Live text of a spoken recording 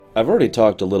I've already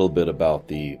talked a little bit about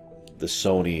the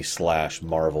Sony slash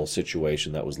Marvel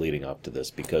situation that was leading up to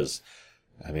this because,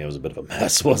 I mean, it was a bit of a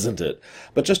mess, wasn't it?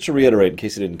 But just to reiterate, in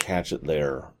case you didn't catch it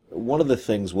there, one of the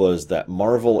things was that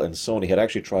Marvel and Sony had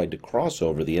actually tried to cross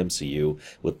over the MCU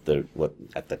with the what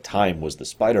at the time was the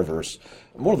Spider-Verse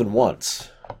more than once.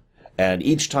 And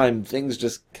each time things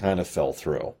just kind of fell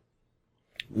through.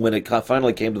 When it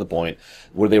finally came to the point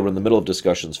where they were in the middle of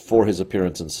discussions for his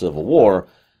appearance in Civil War,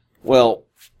 well,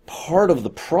 part of the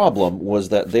problem was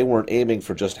that they weren't aiming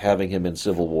for just having him in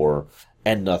Civil War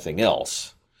and nothing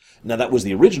else. Now, that was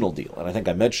the original deal, and I think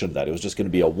I mentioned that. It was just going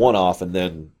to be a one-off, and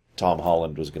then Tom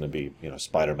Holland was going to be,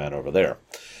 Spider-Man over there.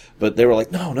 But they were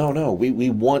like, no, no, no, we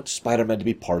want Spider-Man to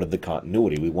be part of the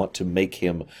continuity. We want to make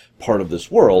him part of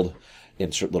this world.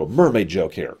 Insert little mermaid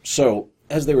joke here. So,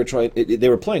 as they were they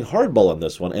were playing hardball on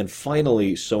this one, and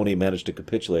finally Sony managed to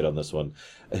capitulate on this one,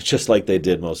 just like they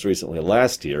did most recently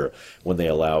last year when they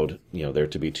allowed, there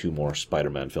to be two more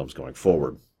Spider-Man films going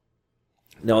forward.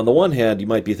 Now, on the one hand, you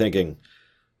might be thinking,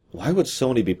 why would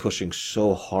Sony be pushing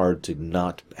so hard to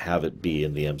not have it be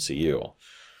in the MCU?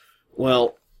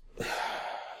 Well,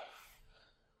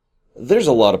 there's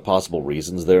a lot of possible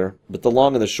reasons there, but the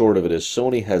long and the short of it is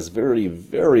Sony has very,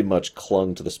 very much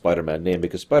clung to the Spider-Man name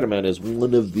because Spider-Man is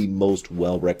one of the most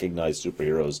well-recognized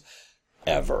superheroes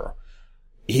ever.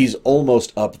 He's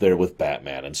almost up there with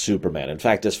Batman and Superman. In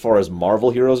fact, as far as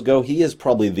Marvel heroes go, he is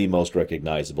probably the most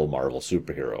recognizable Marvel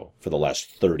superhero for the last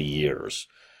 30 years.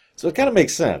 So it kind of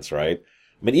makes sense, right?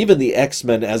 I mean, even the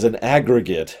X-Men as an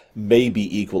aggregate may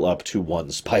be equal up to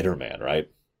one Spider-Man, right?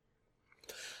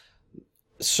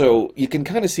 So you can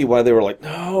kind of see why they were like,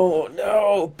 no,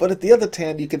 no. But at the other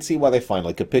hand, you can see why they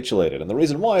finally capitulated. And the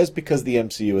reason why is because the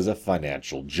MCU is a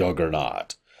financial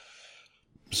juggernaut.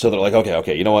 So they're like,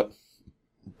 okay, you know what?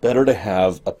 Better to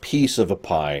have a piece of a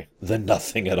pie than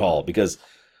nothing at all. Because,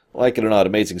 like it or not,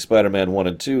 Amazing Spider-Man 1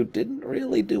 and 2 didn't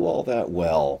really do all that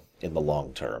well in the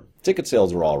long term. Ticket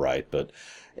sales were all right, but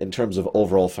in terms of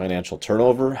overall financial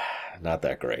turnover, not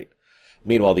that great.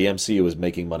 Meanwhile, the MCU is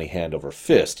making money hand over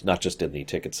fist, not just in the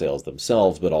ticket sales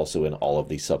themselves, but also in all of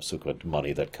the subsequent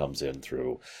money that comes in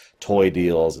through toy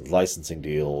deals and licensing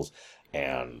deals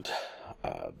and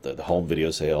the home video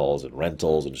sales and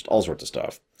rentals and just all sorts of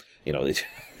stuff.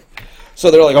 So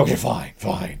they're like, okay,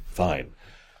 fine.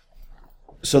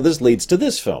 So this leads to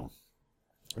this film.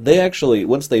 They actually,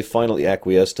 once they finally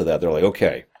acquiesced to that, they're like,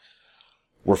 okay,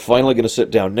 we're finally going to sit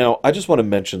down. Now, I just want to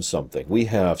mention something. We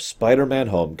have Spider-Man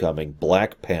Homecoming,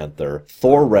 Black Panther,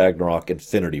 Thor Ragnarok,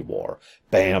 Infinity War.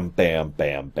 Bam, bam,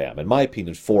 bam, bam. In my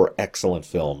opinion, 4 excellent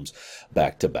films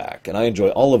back to back. And I enjoy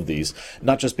all of these,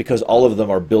 not just because all of them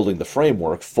are building the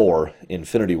framework for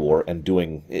Infinity War and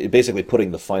basically putting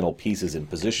the final pieces in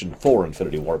position for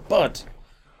Infinity War, but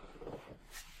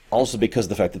also because of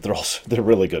the fact that they're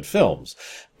really good films.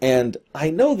 And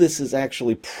I know this is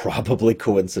actually probably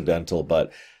coincidental, but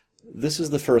this is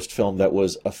the first film that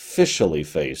was officially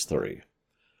Phase 3.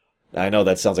 I know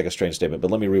that sounds like a strange statement, but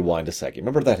let me rewind a second.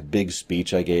 Remember that big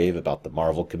speech I gave about the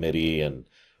Marvel Committee and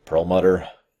Perlmutter?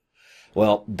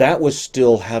 Well, that was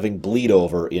still having bleed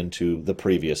over into the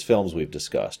previous films we've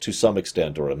discussed, to some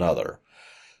extent or another.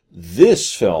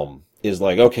 This film is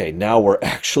like, okay, now we're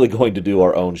actually going to do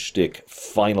our own shtick,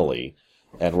 finally,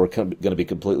 and we're going to be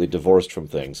completely divorced from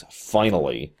things,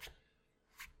 finally.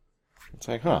 It's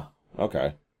like,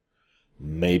 okay.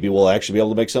 Maybe we'll actually be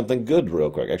able to make something good real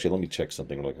quick. Actually, let me check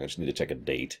something. I just need to check a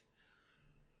date.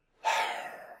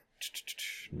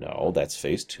 No, that's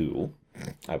Phase 2.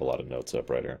 I have a lot of notes up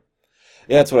right here.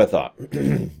 Yeah, that's what I thought.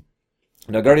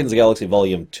 Now, Guardians of the Galaxy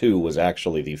Volume 2 was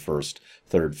actually the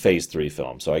third Phase 3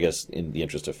 film, so I guess in the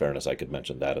interest of fairness, I could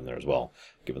mention that in there as well,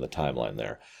 given the timeline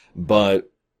there.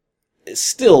 But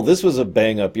still, this was a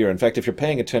bang-up year. In fact, if you're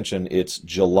paying attention, it's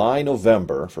July,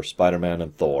 November for Spider-Man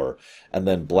and Thor, and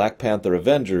then Black Panther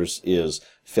Avengers is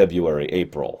February,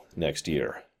 April next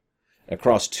year.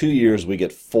 Across 2 years, we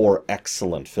get 4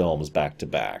 excellent films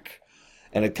back-to-back.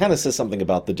 And it kind of says something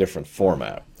about the different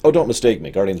format. Oh, don't mistake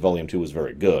me, Guardians Volume 2 was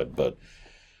very good, but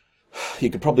you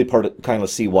could probably kind of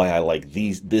see why I like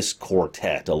this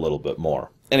quartet a little bit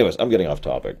more. Anyways, I'm getting off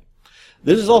topic.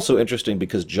 This is also interesting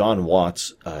because John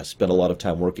Watts spent a lot of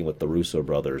time working with the Russo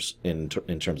brothers in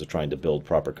terms of trying to build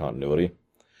proper continuity.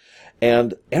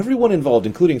 And everyone involved,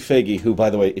 including Feige, who, by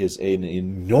the way, is an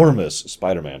enormous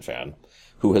Spider-Man fan,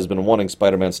 who has been wanting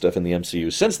Spider-Man stuff in the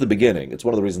MCU since the beginning. It's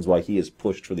one of the reasons why he has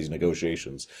pushed for these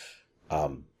negotiations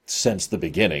since the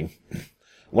beginning.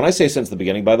 When I say since the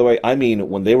beginning, by the way, I mean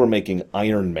when they were making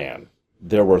Iron Man,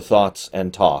 there were thoughts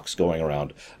and talks going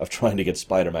around of trying to get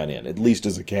Spider-Man in, at least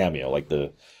as a cameo, like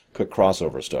the quick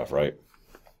crossover stuff, right?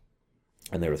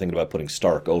 And they were thinking about putting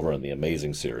Stark over in the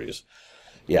Amazing series.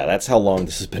 Yeah, that's how long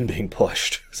this has been being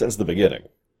pushed, since the beginning.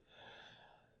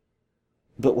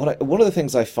 But one of the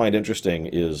things I find interesting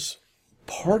is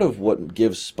part of what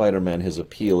gives Spider-Man his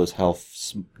appeal is how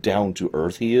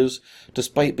down-to-earth he is,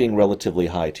 despite being relatively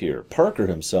high tier. Parker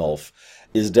himself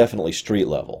is definitely street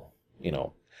level, you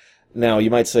know. Now, you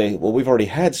might say, well, we've already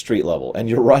had street level, and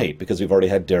you're right, because we've already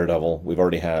had Daredevil, we've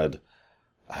already had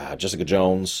Jessica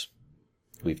Jones,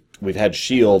 we've had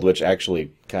S.H.I.E.L.D., which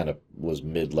actually kind of was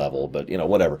mid-level, but, you know,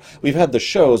 whatever. We've had the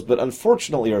shows, but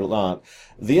unfortunately or not,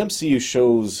 the MCU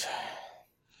shows...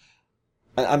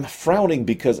 I'm frowning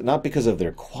not because of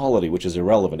their quality, which is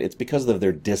irrelevant, it's because of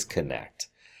their disconnect.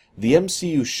 The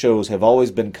MCU shows have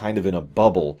always been kind of in a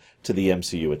bubble to the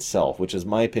MCU itself, which, in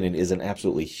my opinion, is an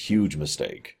absolutely huge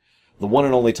mistake. The one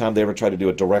and only time they ever tried to do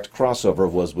a direct crossover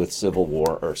was with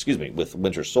with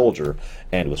Winter Soldier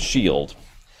and with S.H.I.E.L.D.,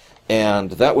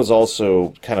 and that was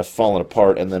also kind of fallen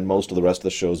apart, and then most of the rest of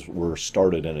the shows were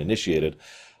started and initiated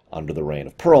under the reign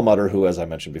of Perlmutter, who, as I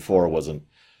mentioned before, was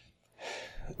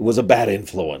a bad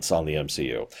influence on the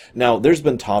MCU. Now, there's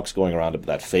been talks going around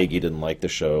that Feige didn't like the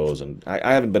shows, and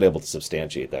I haven't been able to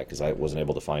substantiate that because I wasn't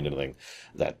able to find anything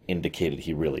that indicated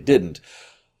he really didn't.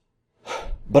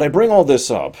 But I bring all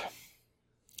this up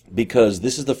because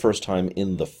this is the first time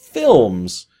in the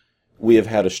films we have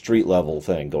had a street-level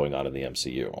thing going on in the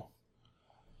MCU.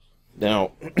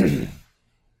 Now,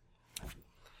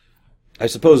 I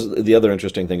suppose the other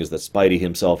interesting thing is that Spidey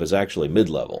himself is actually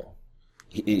mid-level.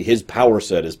 His power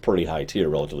set is pretty high tier,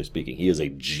 relatively speaking. He is a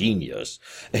genius,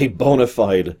 a bona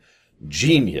fide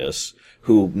genius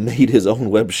who made his own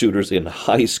web shooters in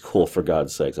high school, for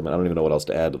God's sakes. I mean, I don't even know what else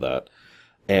to add to that.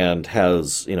 And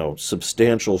has, you know,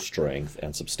 substantial strength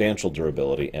and substantial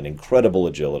durability and incredible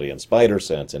agility and spider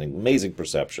sense and amazing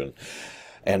perception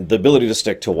and the ability to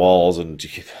stick to walls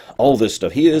and all this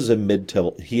stuff. He is a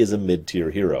mid-tier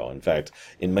hero. In fact,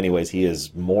 in many ways, he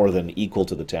is more than equal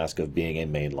to the task of being a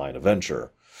mainline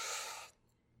Avenger.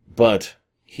 But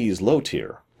he's low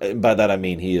tier. By that I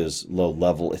mean he is low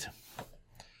level.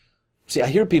 See, I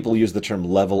hear people use the term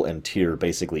level and tier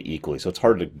basically equally, so it's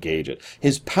hard to gauge it.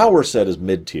 His power set is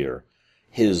mid-tier.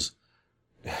 His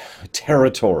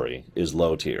territory is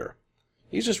low tier.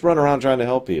 He's just running around trying to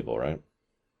help people, right?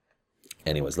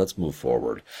 Anyways, let's move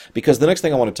forward. Because the next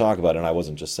thing I want to talk about, and I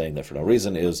wasn't just saying that for no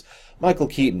reason, is Michael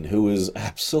Keaton, who is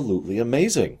absolutely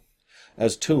amazing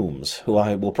as Toomes, who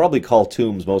I will probably call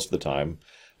Toomes most of the time,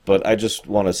 but I just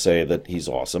want to say that he's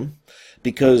awesome,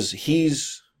 because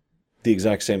he's the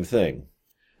exact same thing.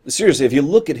 Seriously, if you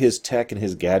look at his tech and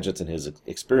his gadgets and his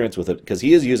experience with it, because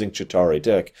he is using Chitauri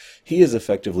tech, he is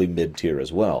effectively mid-tier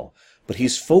as well. But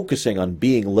he's focusing on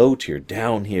being low-tier,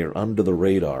 down here, under the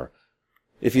radar.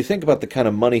 If you think about the kind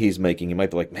of money he's making, you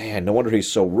might be like, man, no wonder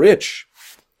he's so rich.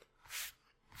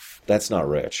 That's not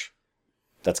rich.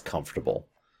 That's comfortable.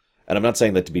 And I'm not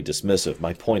saying that to be dismissive.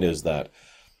 My point is that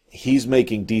he's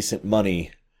making decent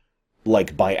money,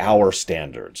 like, by our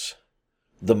standards.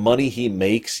 The money he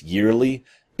makes yearly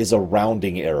is a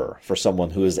rounding error for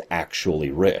someone who is actually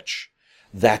rich.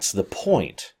 That's the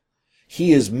point.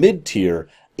 He is mid-tier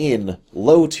in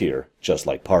low tier, just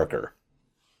like Parker.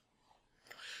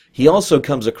 He also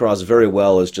comes across very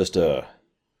well as just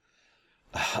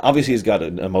obviously he's got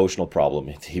an emotional problem.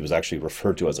 He was actually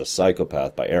referred to as a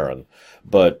psychopath by Aaron,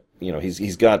 but you know,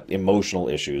 he's got emotional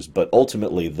issues, but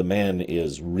ultimately the man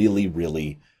is really,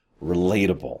 really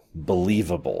relatable,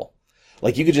 believable.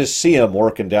 Like, you could just see him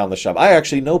working down the shop. I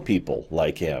actually know people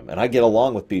like him, and I get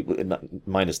along with people,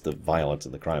 minus the violence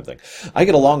and the crime thing. I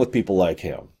get along with people like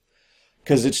him.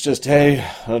 Because it's just, hey,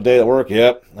 on a day at work,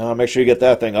 yep, make sure you get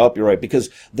that thing up, you're right. Because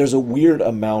there's a weird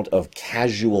amount of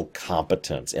casual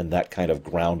competence in that kind of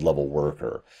ground-level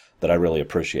worker that I really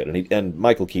appreciate. And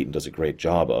Michael Keaton does a great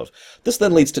job of. This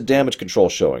then leads to Damage Control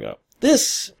showing up.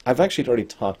 This, I've actually already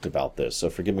talked about this,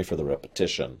 so forgive me for the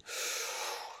repetition.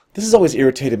 This has always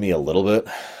irritated me a little bit.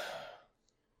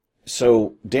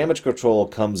 So, Damage Control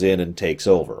comes in and takes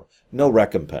over. No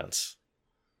recompense.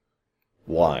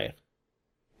 Why?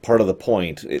 Part of the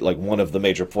point, like one of the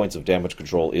major points of Damage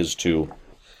Control is to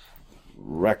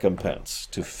recompense,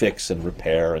 to fix and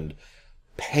repair and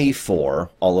pay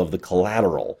for all of the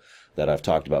collateral that I've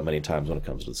talked about many times when it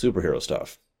comes to the superhero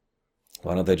stuff.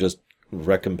 Why don't they just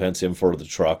recompense him for the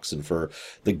trucks and for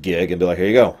the gig and be like, here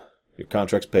you go, your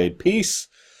contract's paid, peace.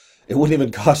 It wouldn't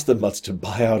even cost them much to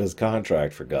buy out his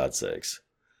contract, for God's sakes.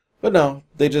 But no,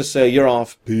 they just say, you're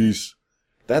off, peace.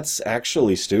 That's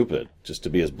actually stupid, just to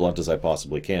be as blunt as I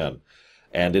possibly can.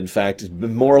 And in fact, it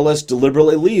more or less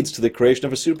deliberately leads to the creation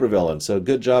of a supervillain, so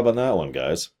good job on that one,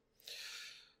 guys.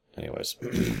 Anyways.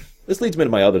 this leads me to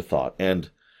my other thought, and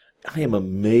I am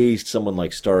amazed someone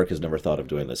like Stark has never thought of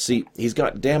doing this. See, he's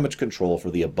got damage control for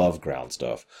the above-ground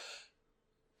stuff.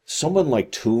 Someone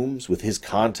like Toombs, with his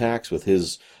contacts, with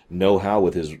his know-how,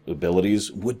 with his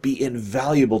abilities, would be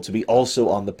invaluable to be also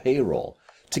on the payroll.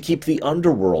 To keep the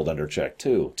underworld under check,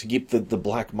 too. To keep the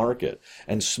black market,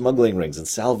 and smuggling rings, and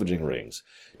salvaging rings.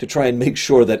 To try and make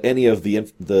sure that any of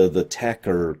the tech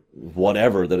or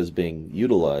whatever that is being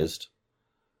utilized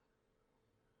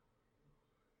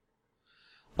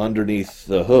underneath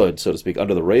the hood, so to speak,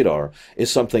 under the radar,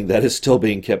 is something that is still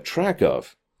being kept track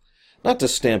of. Not to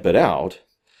stamp it out,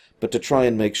 but to try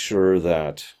and make sure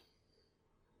that...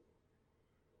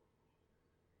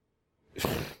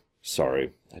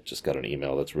 Sorry, I just got an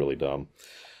email that's really dumb.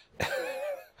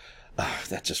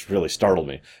 That just really startled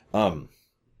me. To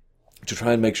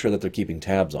try and make sure that they're keeping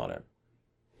tabs on it.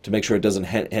 To make sure it doesn't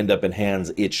end up in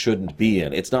hands it shouldn't be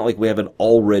in. It's not like we haven't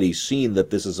already seen that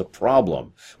this is a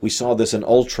problem. We saw this in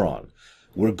Ultron.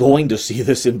 We're going to see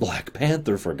this in Black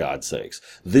Panther, for God's sakes.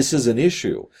 This is an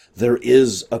issue. There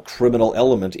is a criminal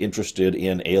element interested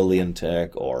in alien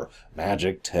tech or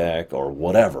magic tech or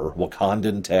whatever,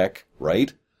 Wakandan tech,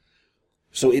 right?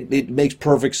 So it makes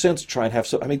perfect sense to try and have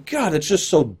so... I mean, God, it's just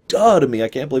so duh to me. I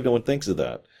can't believe no one thinks of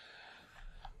that.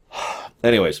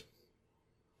 Anyways,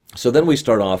 so then we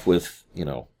start off with,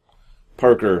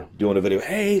 Parker doing a video.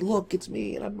 Hey, look, it's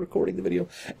me, and I'm recording the video.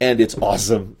 And it's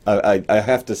awesome. I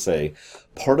have to say,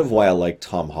 part of why I like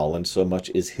Tom Holland so much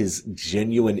is his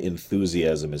genuine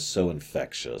enthusiasm is so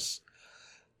infectious.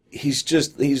 He's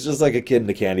just like a kid in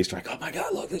a candy store. Like, oh my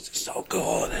God, look, this is so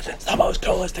cool. This is the most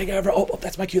coolest thing ever. Oh,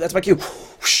 that's my cue, that's my cue.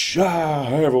 Whoosh,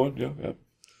 hi, everyone. Yeah.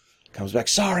 Comes back,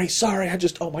 sorry,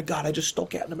 oh my God, I just stole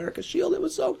Captain America's shield. It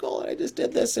was so cool, and I just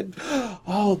did this, and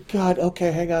oh God,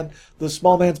 okay, hang on. The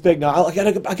small man's big now. I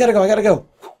gotta go.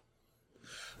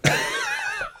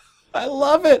 I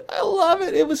love it.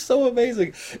 It was so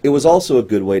amazing. It was also a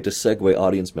good way to segue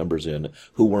audience members in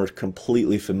who weren't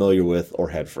completely familiar with,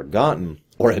 or had forgotten,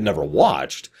 or had never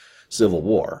watched Civil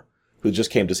War, who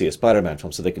just came to see a Spider-Man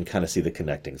film so they can kind of see the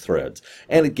connecting threads.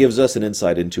 And it gives us an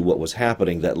insight into what was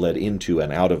happening that led into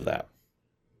and out of that.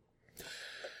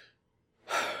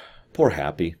 Poor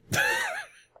Happy.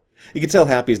 You can tell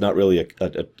Happy's not really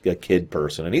a kid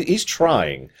person. And he's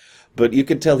trying, but you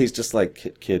can tell he's just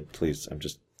like, kid, please,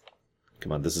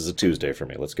 come on, this is a Tuesday for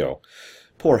me, let's go.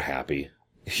 Poor Happy.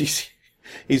 He's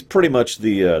pretty much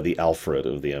the Alfred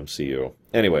of the MCU.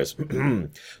 Anyways,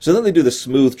 so then they do the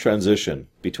smooth transition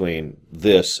between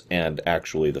this and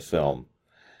actually the film.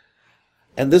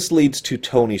 And this leads to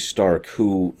Tony Stark,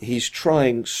 who he's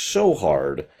trying so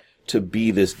hard to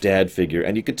be this dad figure,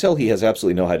 and you can tell he has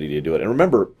absolutely no idea to do it. And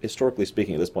remember, historically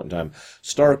speaking, at this point in time,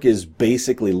 Stark is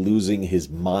basically losing his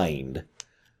mind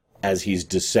as he's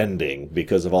descending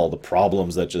because of all the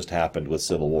problems that just happened with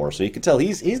Civil War. So you can tell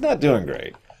he's not doing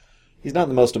great. He's not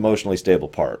the most emotionally stable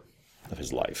part of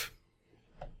his life.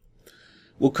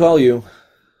 We'll call you.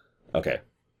 Okay.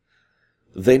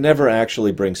 They never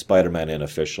actually bring Spider-Man in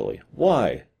officially.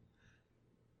 Why?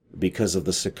 Because of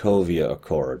the Sokovia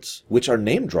Accords, which are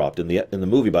name-dropped in the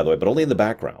movie, by the way, but only in the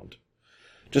background.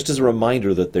 Just as a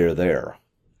reminder that they're there.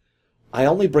 I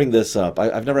only bring this up.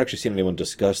 I've never actually seen anyone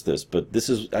discuss this, but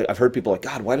I've heard people like,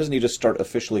 God, why doesn't he just start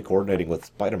officially coordinating with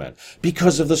Spider-Man?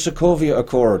 Because of the Sokovia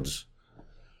Accords.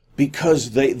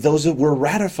 Because those were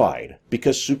ratified.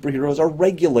 Because superheroes are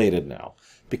regulated now.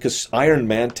 Because Iron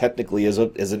Man technically is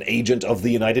an agent of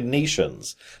the United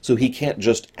Nations. So he can't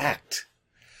just act.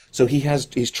 So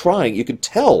he's trying, you can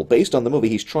tell based on the movie,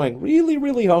 he's trying really,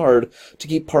 really hard to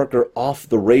keep Parker off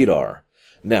the radar.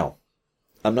 Now,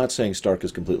 I'm not saying Stark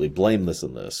is completely blameless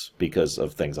in this because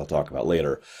of things I'll talk about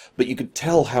later. But you could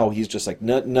tell how he's just like,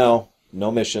 no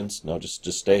missions. No, just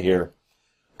stay here.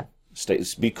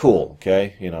 Be cool,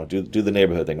 okay? Do the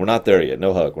neighborhood thing. We're not there yet.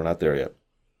 No hug. We're not there yet.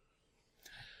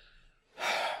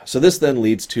 So this then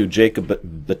leads to Jacob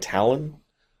Batalon.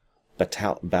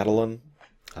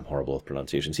 I'm horrible with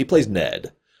pronunciations. He plays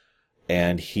Ned.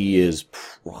 And he is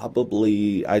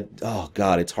probably...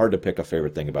 it's hard to pick a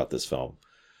favorite thing about this film.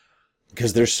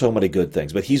 Because there's so many good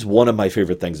things. But he's one of my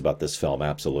favorite things about this film,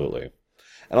 absolutely.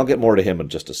 And I'll get more to him in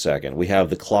just a second. We have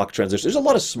the clock transition. There's a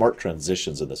lot of smart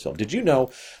transitions in this film. Did you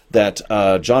know that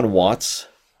John Watts,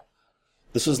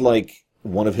 this was like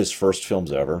one of his first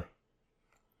films ever?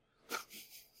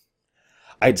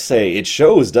 I'd say it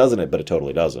shows, doesn't it? But it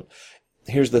totally doesn't.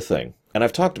 Here's the thing, and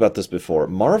I've talked about this before.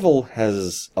 Marvel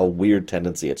has a weird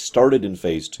tendency. It started in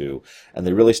Phase 2, and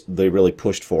they really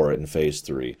pushed for it in Phase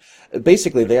 3.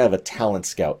 Basically, they have a talent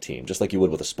scout team, just like you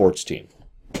would with a sports team.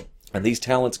 And these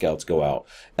talent scouts go out,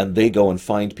 and they go and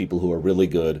find people who are really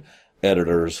good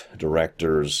editors,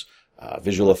 directors,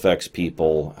 visual effects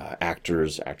people,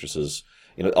 actors, actresses,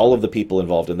 all of the people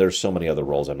involved, and there's so many other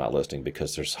roles I'm not listing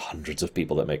because there's hundreds of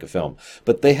people that make a film.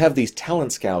 But they have these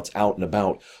talent scouts out and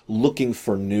about looking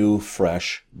for new,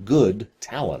 fresh, good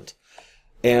talent.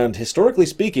 And historically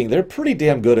speaking, they're pretty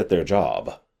damn good at their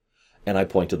job. And I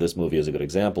point to this movie as a good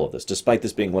example of this. Despite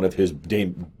this being one of his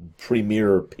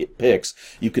premier picks,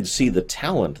 you could see the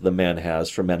talent the man has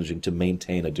for managing to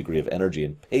maintain a degree of energy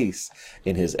and pace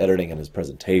in his editing and his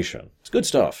presentation. It's good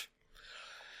stuff.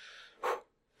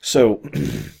 So,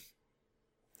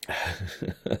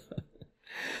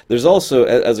 there's also,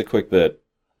 as a quick bit,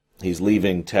 he's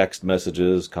leaving text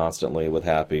messages constantly with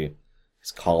Happy.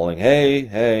 He's calling,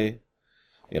 hey,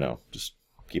 just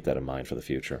keep that in mind for the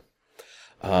future.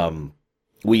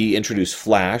 We introduce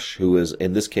Flash, who is,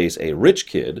 in this case, a rich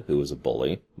kid who is a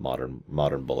bully, modern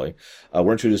bully.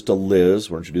 We're introduced to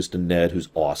Liz. We're introduced to Ned, who's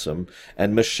awesome,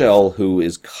 and Michelle, who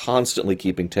is constantly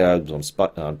keeping tabs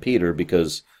on Peter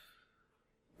because,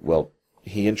 well,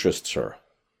 he interests her.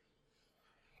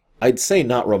 I'd say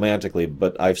not romantically,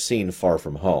 but I've seen Far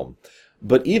From Home.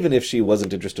 But even if she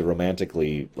wasn't interested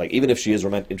romantically, even if she is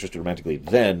interested romantically,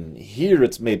 then here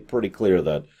it's made pretty clear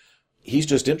that he's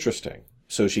just interesting.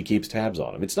 So she keeps tabs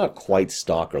on him. It's not quite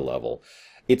stalker level.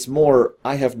 It's more,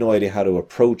 I have no idea how to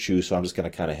approach you, so I'm just going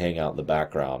to kind of hang out in the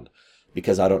background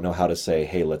because I don't know how to say,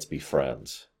 hey, let's be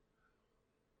friends.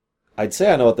 I'd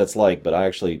say I know what that's like, but I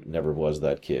actually never was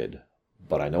that kid.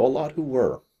 But I know a lot who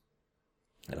were.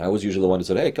 And I was usually the one who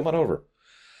said, hey, come on over.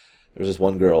 There was this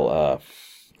one girl,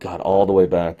 all the way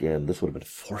back in, this would have been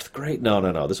 4th grade? No,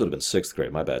 this would have been 6th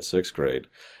grade. My bad, 6th grade.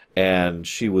 And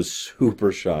she was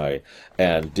super shy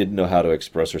and didn't know how to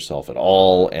express herself at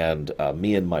all. And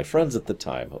me and my friends at the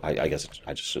time, I guess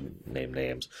I just shouldn't name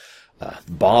names,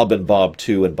 Bob and Bob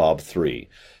 2 and Bob 3.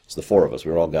 It's the 4 of us.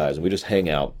 We were all guys, and we just hang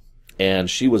out. And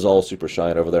she was all super shy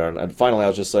and over there. And finally I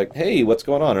was just like, hey, what's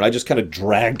going on? And I just kind of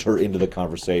dragged her into the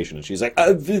conversation. And she's like,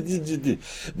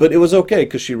 but it was okay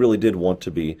because she really did want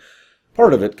to be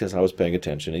part of it because I was paying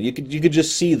attention. And you could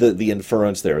just see the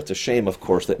inference there. It's a shame, of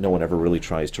course, that no one ever really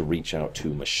tries to reach out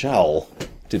to Michelle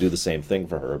to do the same thing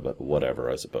for her. But whatever,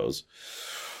 I suppose.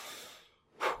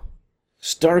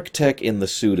 Stark Tech in the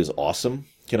suit is awesome.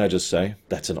 Can I just say?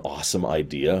 That's an awesome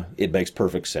idea. It makes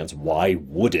perfect sense. Why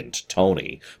wouldn't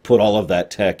Tony put all of that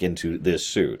tech into this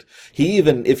suit? He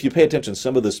even, if you pay attention,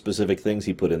 some of the specific things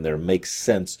he put in there make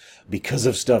sense because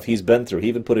of stuff he's been through. He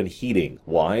even put in heating.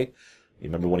 Why? You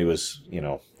remember when he was,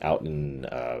 out in,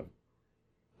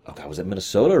 was it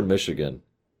Minnesota or Michigan?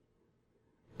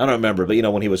 I don't remember, but,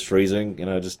 when he was freezing,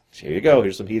 just, here you go,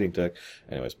 here's some heating tech.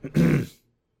 Anyways.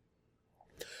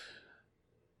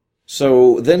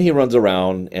 So then he runs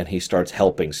around and he starts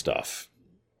helping stuff.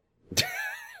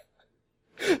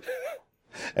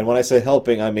 And when I say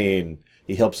helping, I mean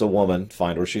he helps a woman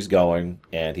find where she's going,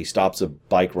 and he stops a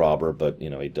bike robber, but,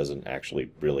 he doesn't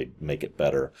actually really make it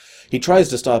better. He tries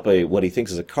to stop what he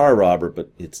thinks is a car robber, but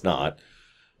it's not.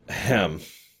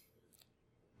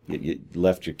 You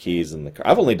left your keys in the car.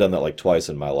 I've only done that like twice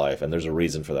in my life, and there's a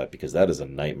reason for that, because that is a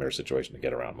nightmare situation to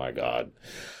get around. My God.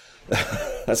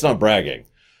 That's not bragging.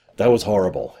 That was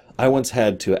horrible. I once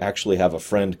had to actually have a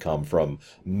friend come from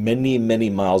many, many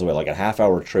miles away, like a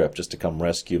half-hour trip, just to come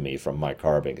rescue me from my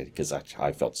car because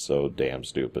I felt so damn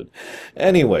stupid.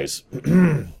 Anyways,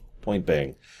 point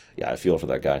being, yeah, I feel for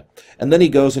that guy. And then he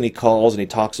goes and he calls and he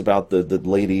talks about the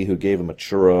lady who gave him a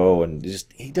churro, and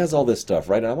he does all this stuff,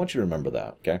 right? And I want you to remember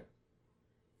that, okay?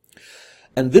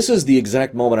 And this is the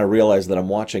exact moment I realized that I'm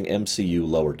watching MCU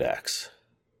Lower Decks.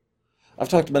 I've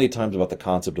talked many times about the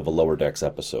concept of a Lower Decks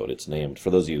episode. It's named,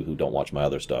 for those of you who don't watch my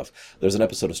other stuff, there's an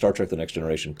episode of Star Trek The Next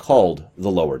Generation called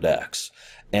The Lower Decks.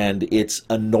 And it's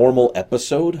a normal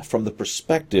episode from the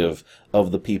perspective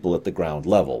of the people at the ground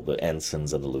level, the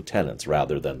ensigns and the lieutenants,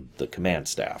 rather than the command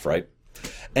staff, right?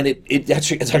 And it's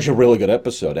actually a really good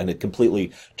episode, and it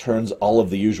completely turns all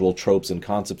of the usual tropes and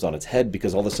concepts on its head,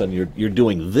 because all of a sudden you're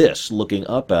doing this, looking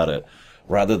up at it,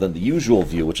 rather than the usual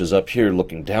view, which is up here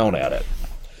looking down at it.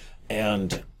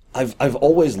 And I've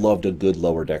always loved a good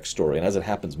Lower Deck story, and as it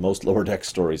happens, most Lower Deck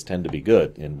stories tend to be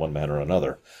good in one manner or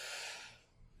another.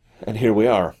 And here we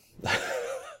are.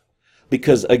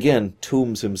 Because, again,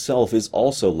 Toombs himself is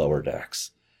also Lower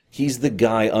Decks. He's the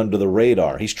guy under the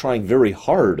radar. He's trying very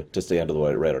hard to stay under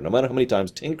the radar. No matter how many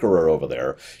times Tinkerer over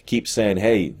there keeps saying,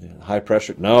 hey, high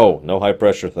pressure. No high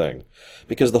pressure thing.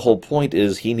 Because the whole point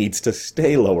is he needs to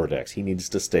stay Lower Decks. He needs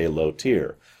to stay low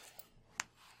tier.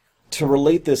 To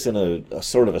relate this in a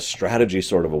sort of a strategy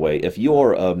sort of a way, if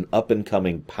you're an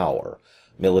up-and-coming power,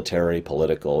 military,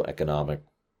 political, economic,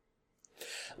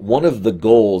 one of the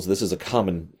goals, this is a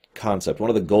common concept. One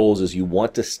of the goals is you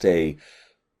want to stay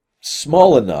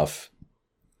small enough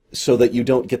so that you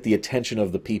don't get the attention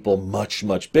of the people much,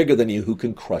 much bigger than you who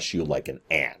can crush you like an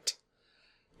ant.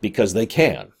 Because they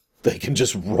can. They can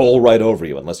just roll right over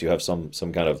you unless you have some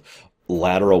kind of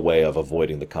lateral way of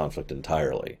avoiding the conflict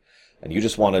entirely. And you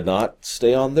just want to not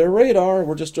stay on their radar.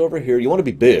 We're just over here. You want to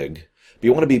be big, but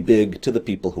you want to be big to the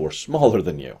people who are smaller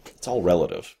than you. It's all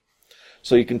relative.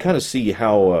 So you can kind of see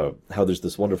how there's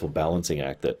this wonderful balancing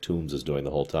act that Toomes is doing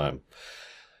the whole time.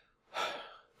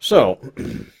 So...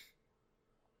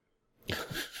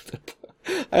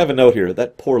 I have a note here.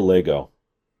 That poor Lego.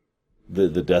 The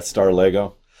Death Star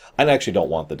Lego. I actually don't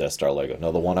want the Death Star Lego.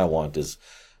 No, the one I want is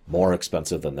more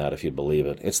expensive than that, if you'd believe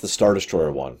it. It's the Star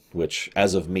Destroyer one, which,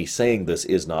 as of me saying this,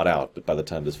 is not out. But by the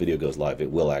time this video goes live,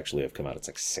 it will actually have come out. It's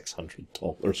like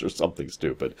 $600 or something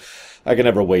stupid. I can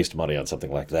never waste money on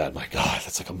something like that. My God,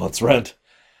 that's like a month's rent.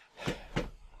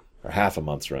 Or half a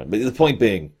month's rent. But the point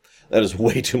being, that is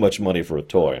way too much money for a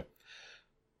toy.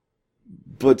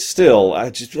 But still,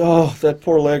 that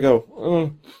poor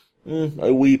Lego.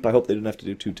 I weep. I hope they didn't have to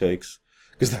do 2 takes.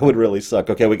 Because that would really suck.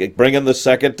 Okay, we can bring in the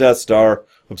second Death Star.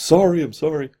 I'm sorry.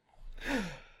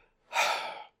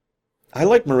 I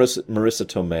like Marissa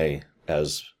Tomei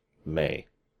as May.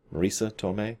 Marissa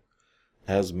Tomei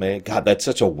as May. God, that's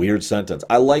such a weird sentence.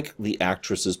 I like the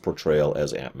actress's portrayal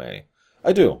as Aunt May.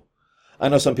 I do. I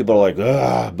know some people are like,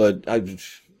 but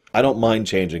I don't mind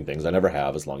changing things. I never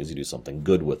have, as long as you do something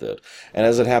good with it. And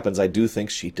as it happens, I do think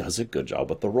she does a good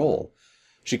job with the role.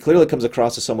 She clearly comes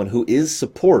across as someone who is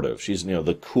supportive. She's,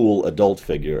 the cool adult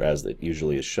figure, as it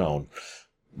usually is shown.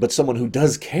 But someone who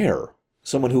does care.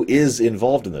 Someone who is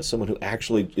involved in this. Someone who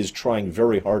actually is trying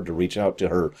very hard to reach out to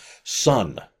her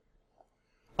son.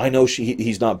 I know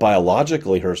he's not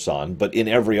biologically her son, but in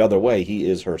every other way, he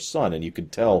is her son. And you can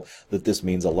tell that this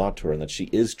means a lot to her and that she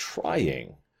is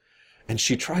trying. And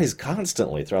she tries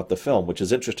constantly throughout the film, which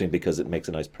is interesting because it makes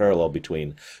a nice parallel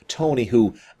between Tony,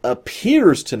 who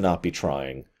appears to not be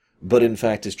trying, but in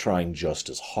fact is trying just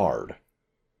as hard.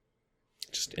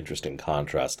 Just interesting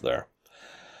contrast there.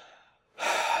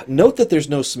 Note that there's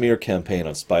no smear campaign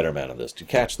on Spider-Man in this. Did you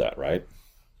catch that, right?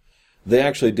 They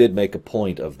actually did make a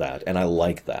point of that, and I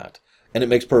like that. And it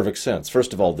makes perfect sense.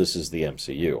 First of all, this is the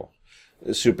MCU.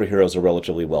 Superheroes are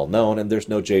relatively well known, and there's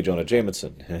no J. Jonah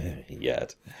Jameson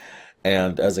yet.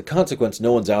 And as a consequence,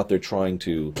 no one's out there trying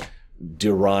to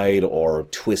deride or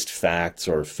twist facts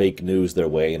or fake news their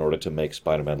way in order to make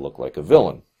Spider-Man look like a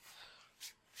villain.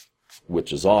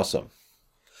 Which is awesome.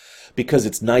 Because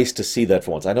it's nice to see that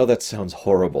for once. I know that sounds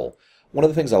horrible. One of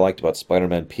the things I liked about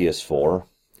Spider-Man PS4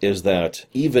 is that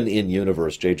even in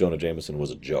universe, J. Jonah Jameson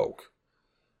was a joke.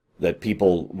 That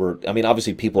people were...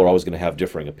 obviously people are always going to have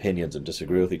differing opinions and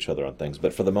disagree with each other on things,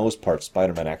 but for the most part,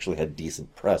 Spider-Man actually had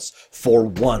decent press for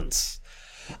once.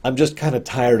 I'm just kind of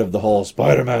tired of the whole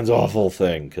Spider-Man's awful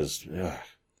thing, because...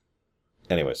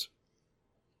 Anyways.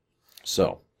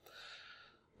 So.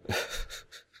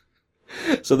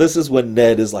 So this is when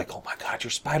Ned is like, oh my God, you're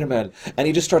Spider-Man. And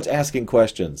he just starts asking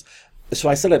questions. So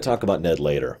I said I'd talk about Ned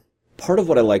later. Part of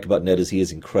what I like about Ned is he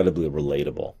is incredibly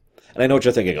relatable. And I know what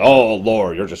you're thinking, oh,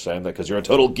 Lord, you're just saying that because you're a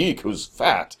total geek who's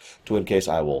fat. To in case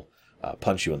I will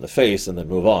punch you in the face and then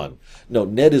move on. No,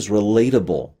 Ned is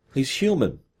relatable. He's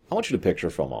human. I want you to picture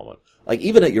for a moment. Like,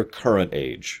 even at your current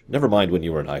age, never mind when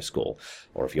you were in high school,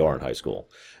 or if you are in high school,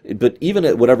 but even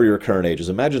at whatever your current age is,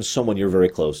 imagine someone you're very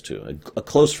close to, a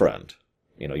close friend,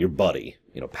 your buddy,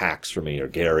 Pax for me, or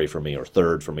Gary for me, or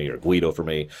Third for me, or Guido for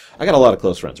me. I got a lot of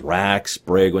close friends. Rax,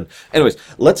 Brigwin. Anyways,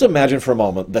 let's imagine for a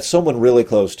moment that someone really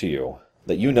close to you,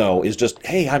 that you know, is just,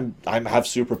 hey, I have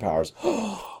superpowers.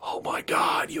 Oh my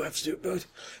God, you have superpowers.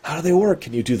 How do they work?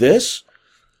 Can you do this?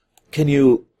 Can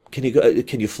you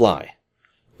fly?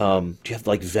 Do you have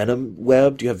like venom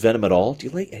web? Do you have venom at all? Do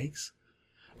you lay eggs?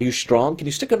 Are you strong? Can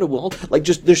you stick on a wall? Like,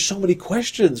 just, there's so many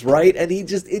questions, right? And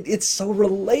it's so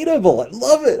relatable. I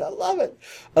love it.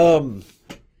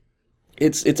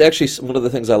 It's actually one of the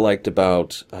things I liked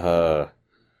about Shazam,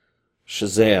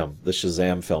 the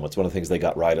Shazam film. It's one of the things they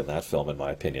got right in that film, in my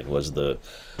opinion, was the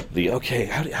okay,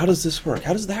 how does this work?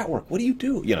 How does that work? What do you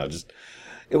do?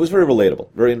 It was very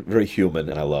relatable, very, very human,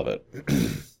 and I love it.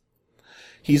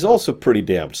 He's also pretty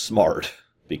damn smart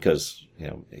because,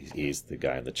 he's the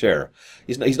guy in the chair.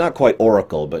 He's not quite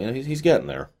Oracle, but he's getting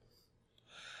there.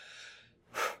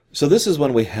 So this is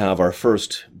when we have our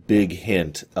first big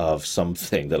hint of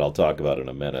something that I'll talk about in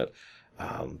a minute.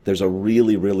 There's a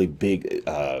really, really big...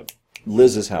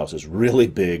 Liz's house is really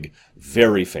big,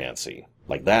 very fancy.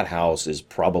 Like, that house is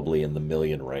probably in the $1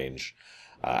 million range.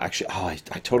 I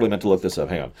totally meant to look this up.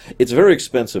 Hang on. It's very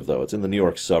expensive, though. It's in the New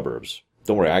York suburbs.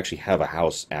 Don't worry, I actually have a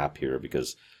house app here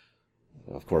because,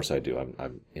 of course I do.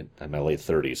 I'm in my late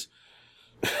 30s.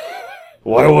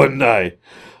 Why wouldn't I?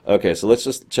 Okay, so let's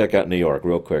just check out New York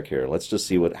real quick here. Let's just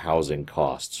see what housing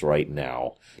costs right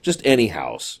now. Just any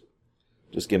house.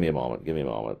 Just give me a moment. Give me a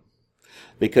moment.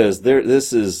 Because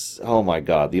this is, oh my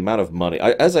God, the amount of money.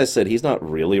 As I said, he's not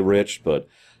really rich, but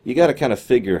you got to kind of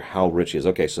figure how rich he is.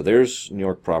 Okay, so there's New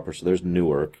York proper, so there's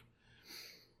Newark.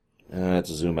 Let's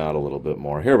zoom out a little bit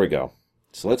more. Here we go.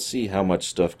 So let's see how much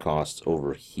stuff costs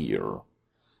over here.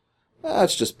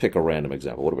 Let's just pick a random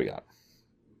example. What do we got?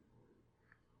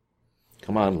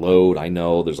 Come on, load. I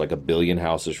know there's like a billion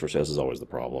houses for sale. This is always the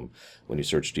problem when you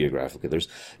search geographically.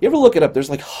 You ever look it up? There's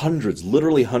like hundreds,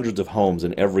 literally hundreds of homes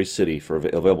in every city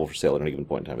available for sale at any given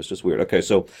point in time. It's just weird. Okay,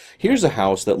 so here's a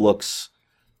house that looks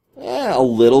a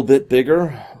little bit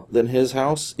bigger than his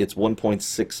house. It's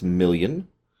 1.6 million.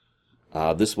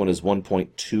 This one is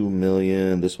 1.2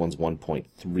 million. This one's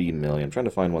 1.3 million. I'm trying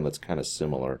to find one that's kind of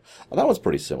similar. Oh, that one's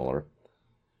pretty similar.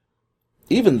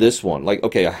 Even this one, like,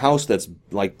 okay, a house that's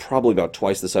like probably about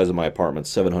twice the size of my apartment,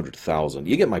 700,000.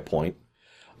 You get my point.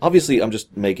 Obviously, I'm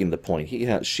just making the point.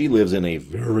 She lives in a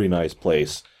very nice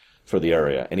place for the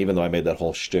area. And even though I made that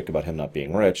whole shtick about him not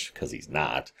being rich, because he's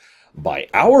not, by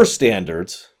our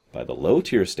standards, by the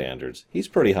low-tier standards, he's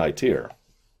pretty high tier.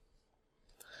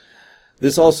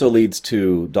 This also leads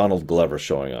to Donald Glover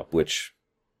showing up, which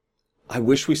I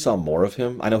wish we saw more of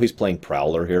him. I know he's playing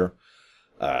Prowler here.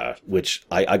 Which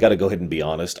I got to go ahead and be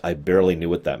honest, I barely knew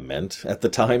what that meant at the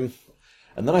time.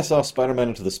 And then I saw Spider-Man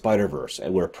Into the Spider-Verse,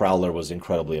 where Prowler was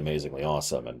incredibly, amazingly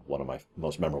awesome, and one of my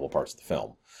most memorable parts of the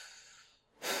film.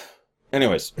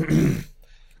 Anyways,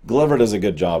 Glover does a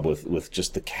good job with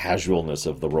just the casualness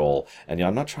of the role. And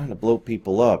I'm not trying to blow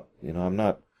people up. I'm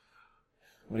not...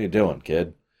 What are you doing,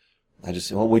 kid?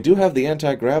 Well, we do have the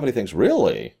anti-gravity things.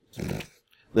 Really?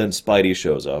 Then Spidey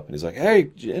shows up, and he's like, hey,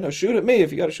 shoot at me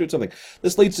if you got to shoot something.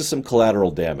 This leads to some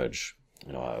collateral damage.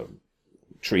 A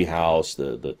treehouse,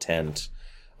 the tent.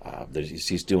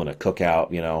 He's doing a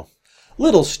cookout,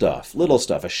 Little stuff.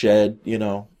 A shed,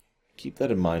 Keep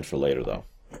that in mind for later, though.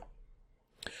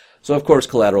 So, of course,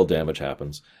 collateral damage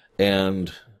happens.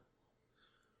 And...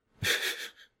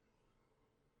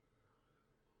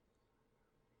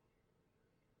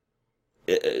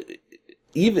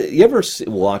 you ever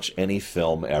watch any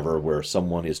film ever where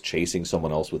someone is chasing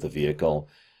someone else with a vehicle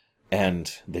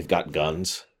and they've got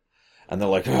guns and they're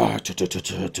like,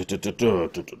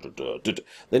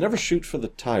 they never shoot for the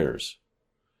tires.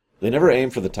 They never aim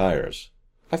for the tires.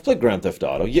 I've played Grand Theft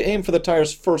Auto. You aim for the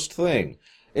tires first thing.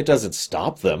 It doesn't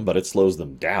stop them, but it slows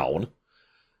them down.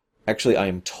 Actually, I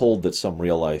am told that some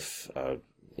real-life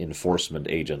enforcement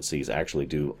agencies actually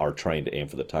are trained to aim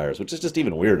for the tires, which is just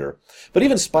even weirder. But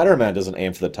even Spider-Man doesn't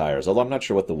aim for the tires, although I'm not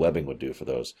sure what the webbing would do for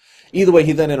those. Either way,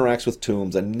 he then interacts with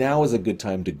Toombs, and now is a good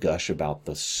time to gush about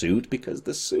the suit, because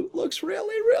the suit looks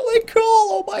really, really cool.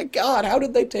 Oh my God, how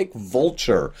did they take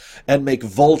Vulture and make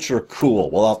Vulture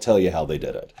cool? Well, I'll tell you how they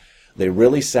did it. They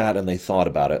really sat and they thought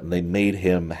about it, and they made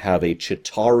him have a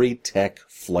Chitauri Tech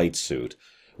flight suit,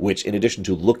 which, in addition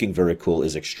to looking very cool,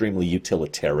 is extremely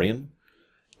utilitarian.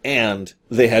 And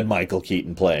they had Michael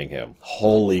Keaton playing him.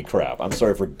 Holy crap. I'm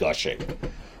sorry for gushing.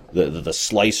 The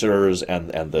slicers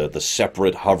and the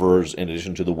separate hovers in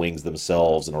addition to the wings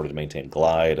themselves in order to maintain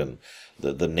glide, and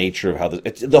the nature of how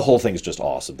the whole thing is just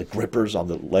awesome. The grippers on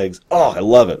the legs. Oh, I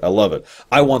love it. I love it.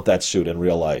 I want that suit in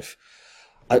real life.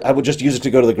 I would just use it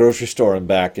to go to the grocery store and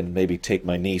back and maybe take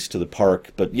my niece to the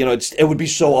park. But, it would be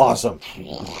so awesome.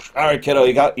 All right, kiddo,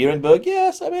 you're in book?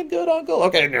 Yes, I'm in good, uncle.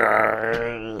 Okay.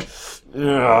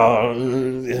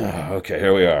 Okay,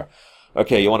 here we are.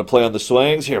 Okay, you want to play on the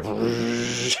swings? Here.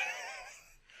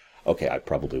 Okay, I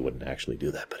probably wouldn't actually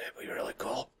do that, but it would be really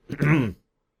cool.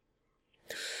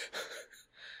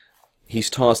 He's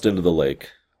tossed into the lake.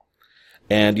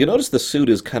 And you notice the suit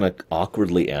is kind of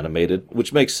awkwardly animated,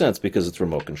 which makes sense because it's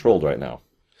remote controlled right now.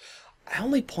 I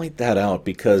only point that out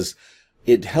because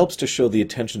it helps to show the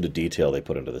attention to detail they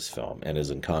put into this film and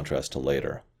is in contrast to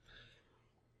later.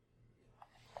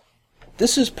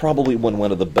 This is probably when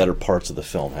one of the better parts of the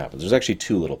film happens. There's actually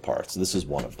two little parts. This is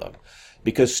one of them.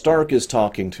 Because Stark is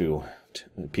talking to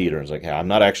Peter and is like, hey, I'm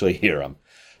not actually here. I'm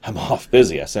off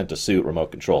busy. I sent a suit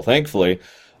remote control. Thankfully,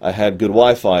 I had good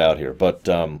Wi-Fi out here, but,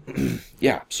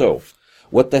 yeah, so,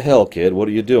 what the hell, kid? What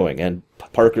are you doing? And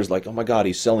Parker's like, oh my God,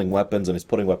 he's selling weapons, and he's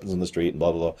putting weapons in the street, and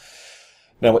blah, blah, blah.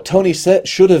 Now, what Tony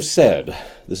should have said,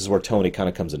 this is where Tony kind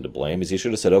of comes into blame, is he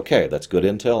should have said, okay, that's good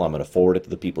intel, I'm going to forward it to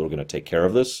the people who are going to take care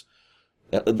of this.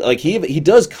 Like, he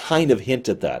does kind of hint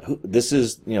at that. This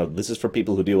is for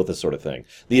people who deal with this sort of thing.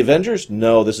 The Avengers?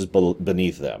 No, this is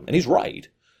beneath them. And he's right.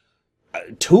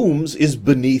 Toomes is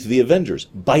beneath the Avengers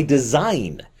by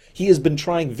design. He has been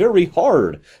trying very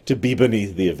hard to be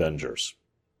beneath the Avengers.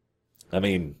 I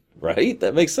mean, right?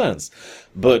 That makes sense.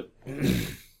 But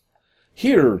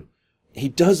here, he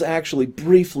does actually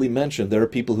briefly mention there are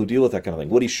people who deal with that kind of thing.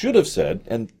 What he should have said,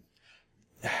 and,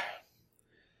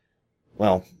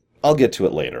 well, I'll get to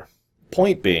it later.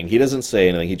 Point being, he doesn't say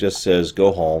anything. He just says,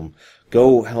 go home,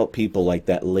 go help people like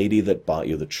that lady that bought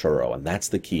you the churro. And that's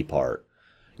the key part.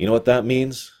 You know what that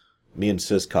means? Me and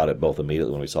Sis caught it both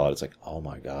immediately when we saw it. It's like, oh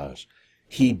my gosh.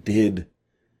 He did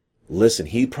listen.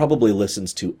 He probably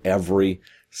listens to every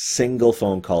single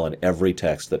phone call and every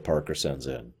text that Parker sends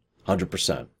in.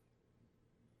 100%.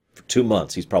 For 2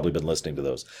 months, he's probably been listening to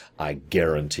those. I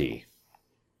guarantee.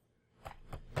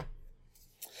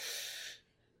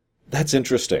 That's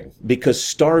interesting, because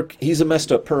Stark, he's a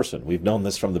messed up person. We've known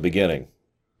this from the beginning.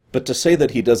 But to say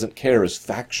that he doesn't care is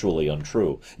factually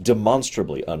untrue,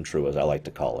 demonstrably untrue, as I like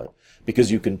to call it,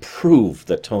 because you can prove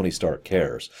that Tony Stark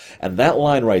cares. And that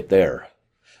line right there,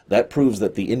 that proves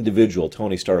that the individual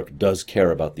Tony Stark does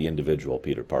care about the individual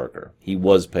Peter Parker. He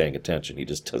was paying attention. He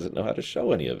just doesn't know how to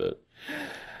show any of it.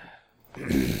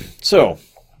 So,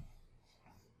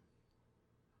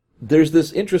 there's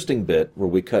this interesting bit where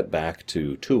we cut back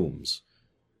to Toomes.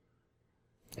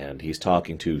 And he's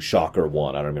talking to Shocker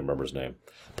 1, I don't remember his name.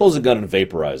 Pulls a gun and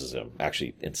vaporizes him.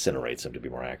 Actually, incinerates him, to be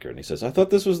more accurate. And he says, I thought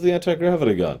this was the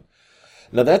anti-gravity gun.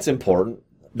 Now, that's important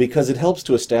because it helps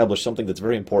to establish something that's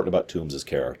very important about Toomes'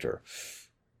 character.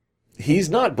 He's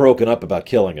not broken up about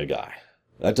killing a guy.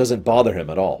 That doesn't bother him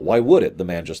at all. Why would it? The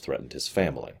man just threatened his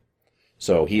family.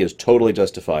 So he is totally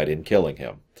justified in killing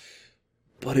him.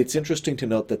 But it's interesting to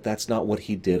note that that's not what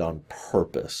he did on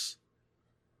purpose.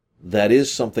 That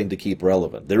is something to keep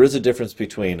relevant. There is a difference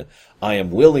between I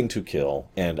am willing to kill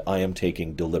and I am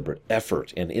taking deliberate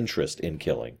effort and interest in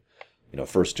killing. You know,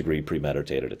 first degree,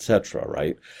 premeditated, etc.,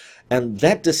 right? And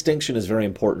that distinction is very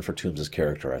important for Toomes'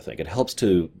 character, I think. It helps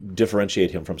to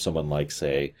differentiate him from someone like,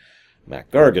 say,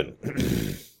 Mac Gargan.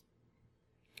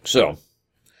 So,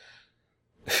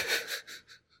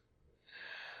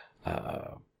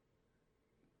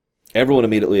 everyone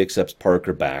immediately accepts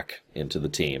Parker back into the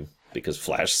team, because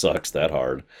Flash sucks that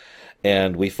hard.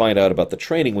 And we find out about the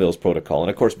training wheels protocol.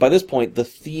 And of course, by this point, the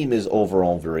theme is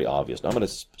overall very obvious. Now, I'm going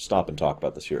to stop and talk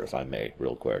about this here, if I may,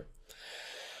 real quick.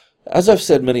 As I've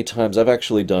said many times, I've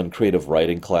actually done creative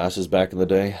writing classes back in the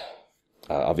day.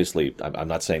 Obviously, I'm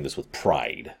not saying this with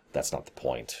pride. That's not the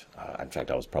point. In fact,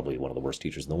 I was probably one of the worst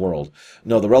teachers in the world.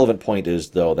 No, the relevant point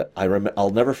is, though, that I'll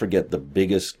never forget the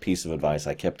biggest piece of advice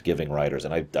I kept giving writers,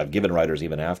 and I've given writers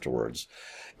even afterwards.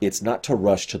 It's not to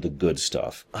rush to the good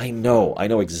stuff. I know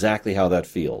exactly how that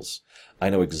feels. I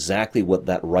know exactly what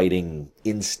that writing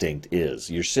instinct is.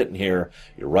 You're sitting here,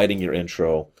 you're writing your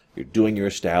intro, you're doing your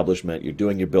establishment, you're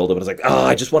doing your build-up, and it's like,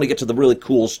 I just want to get to the really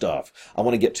cool stuff. I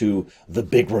want to get to the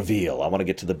big reveal. I want to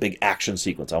get to the big action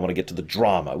sequence. I want to get to the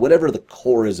drama. Whatever the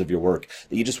core is of your work,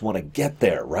 that you just want to get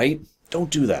there, right?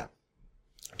 Don't do that.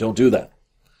 Don't do that.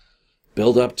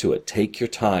 Build up to it. Take your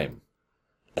time.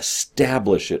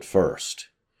 Establish it first.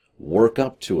 Work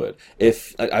up to it.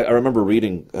 If I remember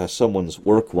reading someone's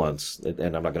work once,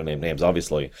 and I'm not going to name names,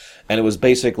 obviously, and it was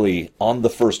basically on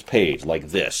the first page, like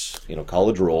this,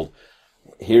 college ruled.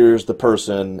 Here's the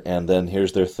person, and then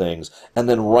here's their things, and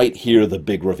then right here the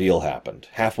big reveal happened,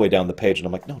 halfway down the page, and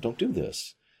I'm like, no, don't do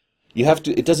this. You have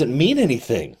to. It doesn't mean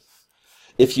anything.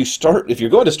 If you're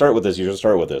going to start with this, you should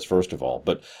start with this first of all.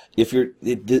 But if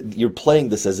you're playing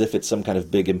this as if it's some kind of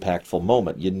big impactful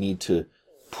moment, you need to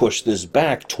push this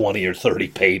back 20 or 30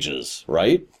 pages,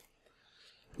 right?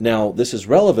 Now, this is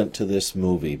relevant to this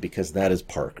movie because that is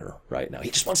Parker right now.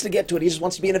 He just wants to get to it. He just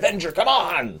wants to be an Avenger. Come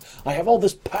on! I have all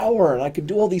this power, and I can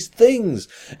do all these things,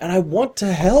 and I want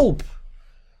to help.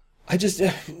 I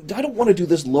don't want to do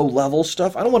this low-level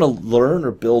stuff. I don't want to learn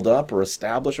or build up or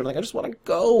establish or anything. I just want to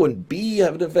go and be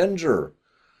an Avenger.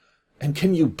 And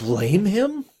can you blame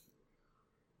him?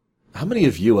 How many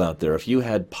of you out there, if you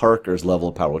had Parker's level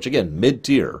of power, which again,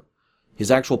 mid-tier,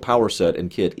 his actual power set and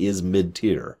kit is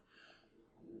mid-tier.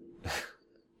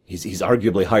 He's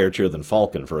arguably higher tier than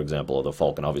Falcon, for example, although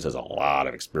Falcon obviously has a lot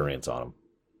of experience on him.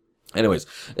 Anyways,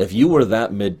 if you were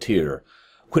that mid-tier,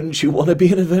 wouldn't you want to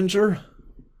be an Avenger?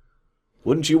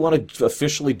 Wouldn't you want to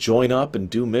officially join up and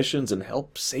do missions and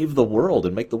help save the world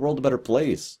and make the world a better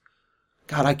place?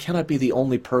 God, I cannot be the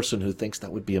only person who thinks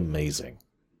that would be amazing.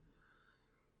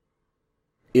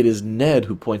 It is Ned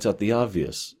who points out the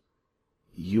obvious.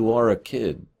 You are a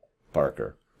kid,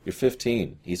 Parker. You're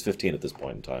 15. He's 15 at this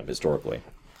point in time, historically.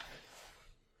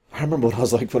 I remember what I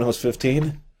was like when I was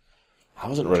 15. I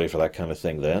wasn't ready for that kind of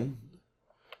thing then.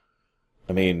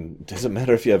 I mean, it doesn't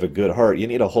matter if you have a good heart. You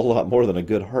need a whole lot more than a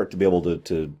good heart to be able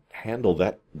to handle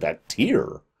that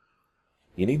tear.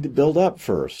 You need to build up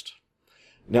first.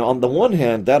 Now, on the one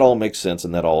hand, that all makes sense,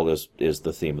 and that all is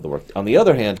the theme of the work. On the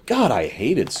other hand, God, I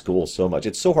hated school so much.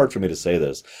 It's so hard for me to say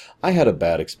this. I had a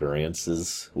bad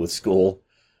experiences with school.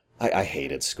 I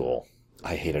hated school.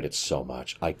 I hated it so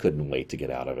much. I couldn't wait to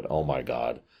get out of it. Oh my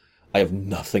God. I have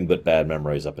nothing but bad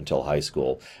memories up until high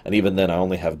school. And even then, I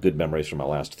only have good memories from my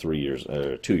last 2 years,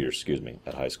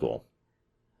 at high school.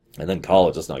 And then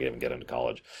college, let's not even get into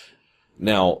college.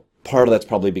 Now, part of that's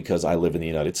probably because I live in the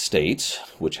United States,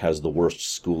 which has the worst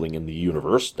schooling in the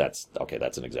universe. That's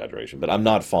an exaggeration. But I'm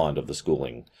not fond of the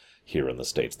schooling here in the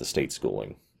States, the state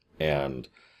schooling. And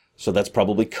so that's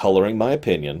probably coloring my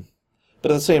opinion. But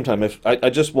at the same time, if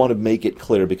I just want to make it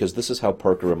clear, because this is how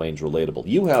Parker remains relatable.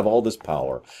 You have all this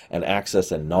power and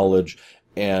access and knowledge,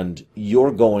 and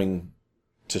you're going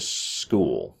to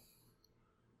school,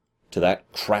 to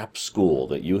that crap school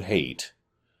that you hate,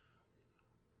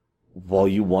 while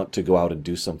you want to go out and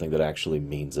do something that actually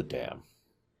means a damn.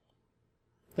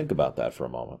 Think about that for a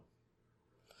moment.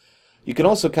 You can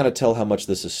also kind of tell how much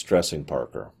this is stressing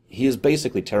Parker. He is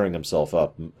basically tearing himself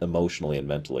up emotionally and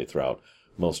mentally throughout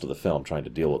most of the film trying to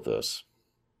deal with this.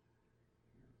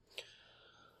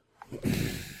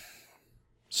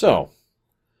 So,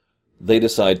 they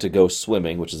decide to go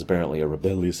swimming, which is apparently a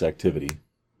rebellious activity.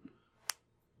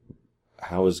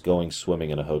 How is going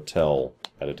swimming in a hotel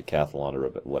at a decathlon or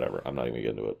whatever? I'm not even going to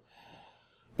get into it.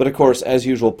 But of course, as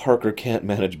usual, Parker can't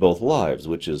manage both lives,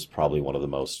 which is probably one of the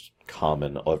most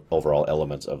common overall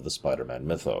elements of the Spider-Man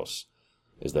mythos,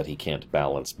 is that he can't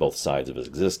balance both sides of his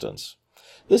existence.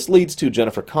 This leads to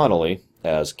Jennifer Connelly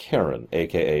as Karen,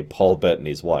 a.k.a. Paul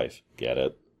Bettany's wife. Get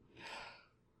it?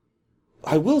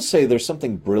 I will say there's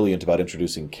something brilliant about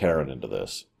introducing Karen into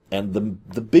this. And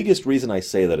the biggest reason I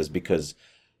say that is because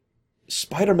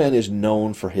Spider-Man is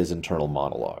known for his internal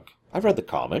monologue. I've read the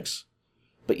comics,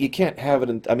 but you can't have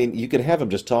it you can have him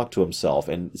just talk to himself,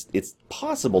 and it's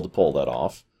possible to pull that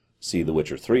off. See The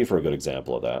Witcher 3 for a good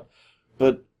example of that.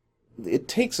 But it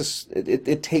takes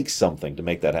it takes something to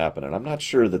make that happen, and I'm not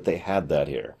sure that they had that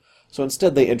here. So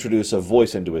instead they introduce a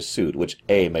voice into his suit, which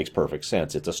A, makes perfect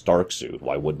sense. It's a Stark suit.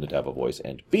 Why wouldn't it have a voice?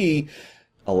 And B,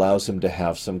 allows him to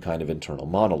have some kind of internal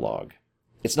monologue.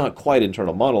 It's not quite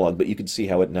internal monologue, but you can see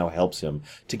how it now helps him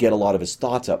to get a lot of his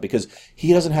thoughts out, because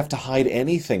he doesn't have to hide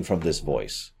anything from this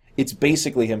voice. It's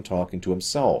basically him talking to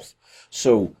himself.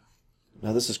 So,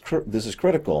 now this is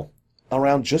critical.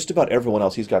 Around just about everyone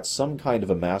else, he's got some kind of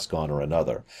a mask on or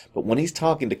another. But when he's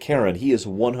talking to Karen, he is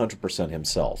 100%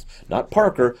 himself. Not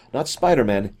Parker, not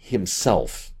Spider-Man,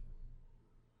 himself.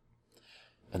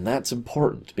 And that's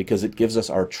important, because it gives us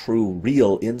our true,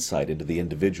 real insight into the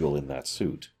individual in that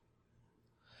suit.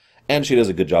 And she does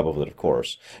a good job of it, of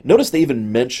course. Notice they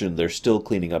even mention they're still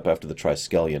cleaning up after the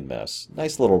Triskelion mess.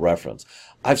 Nice little reference.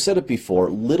 I've said it before,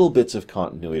 little bits of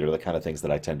continuity are the kind of things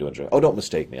that I tend to enjoy. Oh, don't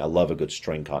mistake me, I love a good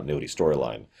string continuity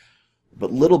storyline.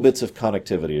 But little bits of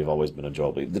connectivity have always been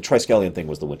enjoyable. The Triskelion thing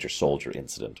was the Winter Soldier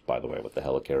incident, by the way, with the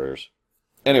helicarriers.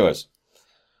 Anyways,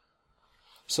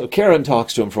 so Karen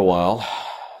talks to him for a while.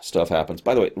 Stuff happens.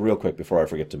 By the way, real quick before I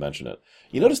forget to mention it,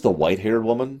 you notice the white-haired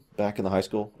woman back in the high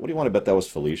school? What do you want to bet that was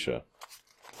Felicia?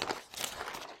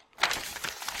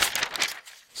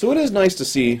 So it is nice to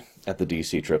see at the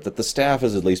DC trip that the staff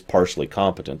is at least partially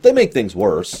competent. They make things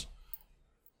worse,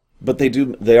 but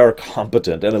they are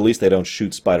competent, and at least they don't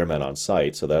shoot Spider-Man on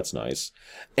sight, so that's nice.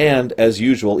 And, as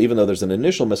usual, even though there's an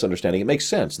initial misunderstanding, it makes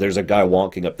sense. There's a guy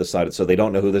wonking up the side, so they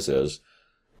don't know who this is.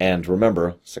 And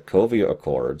remember, Sokovia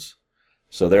Accords.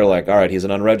 So they're like, all right, he's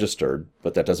an unregistered,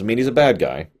 but that doesn't mean he's a bad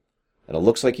guy. And it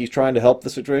looks like he's trying to help the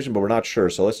situation, but we're not sure,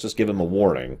 so let's just give him a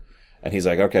warning. And he's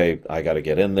like, okay, I got to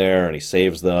get in there, and he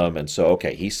saves them. And so,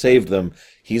 okay, he saved them.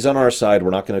 He's on our side. We're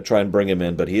not going to try and bring him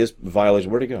in, but he is violating.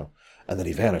 Where'd he go? And then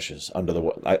he vanishes under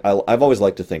the... I've always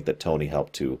liked to think that Tony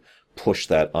helped to push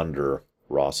that under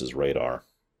Ross's radar.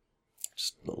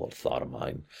 Just a little thought of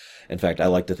mine. In fact, I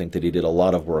like to think that he did a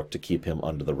lot of work to keep him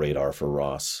under the radar for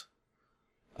Ross.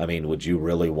 I mean, would you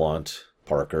really want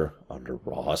Parker under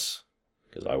Ross?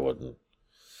 Because I wouldn't.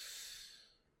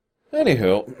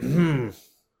 Anywho,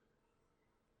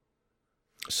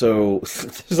 so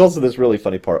there's also this really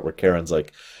funny part where Karen's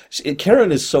like,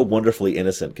 Karen is so wonderfully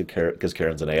innocent because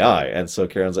Karen's an AI, and so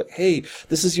Karen's like, hey,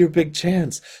 this is your big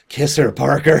chance. Kiss her,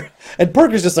 Parker. And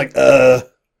Parker's just like,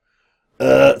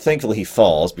 Thankfully he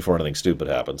falls before anything stupid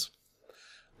happens.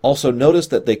 Also, notice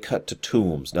that they cut to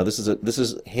Toombs. Now, this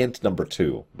is hint number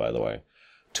 2, by the way.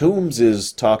 Toombs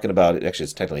is talking about... Actually,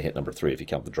 it's technically hint number 3 if you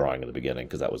count the drawing in the beginning,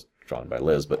 because that was drawn by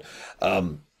Liz. But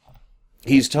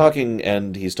he's talking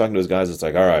to his guys. It's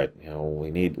like, all right,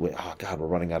 oh God, we're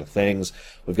running out of things.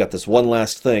 We've got this one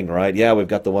last thing, right? Yeah, we've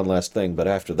got the one last thing, but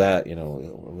after that,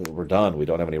 we're done. We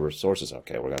don't have any resources.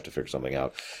 Okay, we're going to have to figure something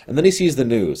out. And then he sees the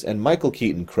news, and Michael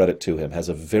Keaton, credit to him, has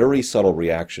a very subtle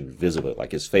reaction visibly.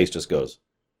 Like his face just goes,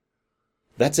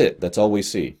 that's it. That's all we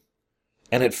see.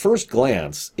 And at first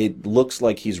glance, it looks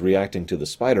like he's reacting to the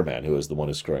Spider-Man, who is the one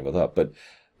who's screwing it up. But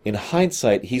in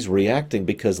hindsight, he's reacting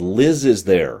because Liz is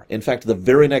there. In fact, the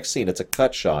very next scene, it's a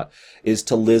cut shot, is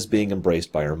to Liz being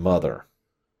embraced by her mother.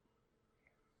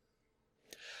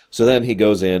 So then he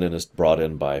goes in and is brought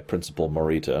in by Principal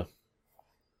Morita.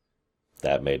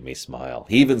 That made me smile.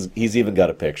 He's even got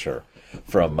a picture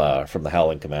from the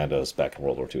Howling Commandos back in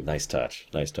World War II. Nice touch.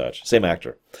 Nice touch. Same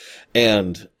actor.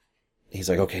 And he's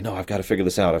like, okay, no, I've got to figure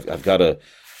this out. I've got to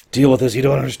deal with this. You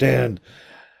don't understand.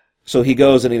 So he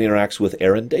goes and he interacts with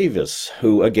Aaron Davis,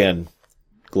 who, again,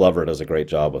 Glover does a great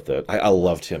job with it. I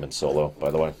loved him in Solo, by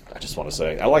the way. I just want to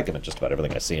say, I like him in just about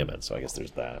everything I see him in, so I guess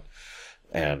there's that.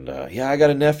 And, yeah, I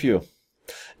got a nephew.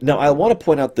 Now, I want to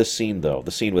point out this scene, though,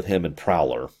 the scene with him and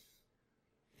Prowler,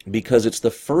 because it's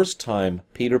the first time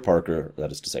Peter Parker,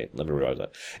 that is to say, let me realize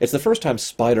that, it's the first time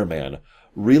Spider-Man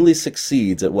really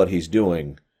succeeds at what he's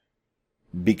doing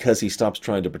because he stops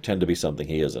trying to pretend to be something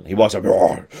he isn't. He walks up,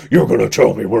 oh, you're going to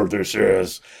tell me where this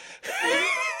is.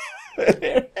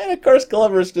 And of course,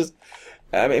 Glover's just,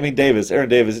 Aaron Davis,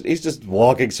 he's just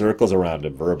walking circles around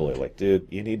him verbally. Like, dude,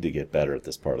 you need to get better at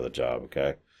this part of the job,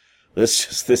 okay?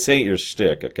 This ain't your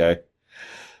shtick, okay?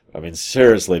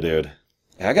 Seriously, dude.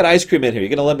 I got ice cream in here. You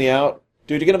gonna let me out?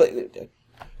 Dude, you're gonna...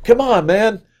 Come on,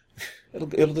 man.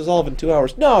 It'll dissolve in 2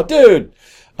 hours. No, dude!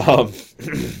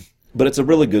 But it's a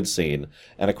really good scene,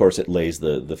 and of course it lays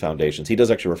the foundations. He does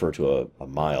actually refer to a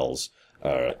Miles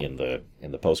in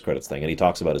the post-credits thing, and he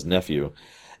talks about his nephew.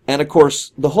 And of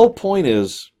course, the whole point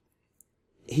is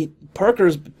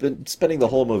Parker's been spending the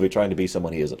whole movie trying to be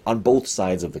someone he isn't, on both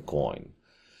sides of the coin.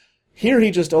 Here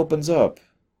he just opens up.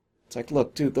 It's like,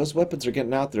 look, dude, those weapons are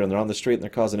getting out there, and they're on the street, and they're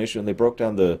causing an issue, and they broke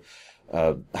down the...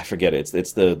 I forget it.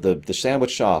 It's the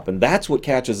sandwich shop, and that's what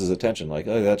catches his attention. Like,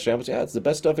 oh, that sandwich, yeah, it's the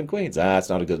best stuff in Queens. It's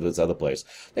not as good as this other place.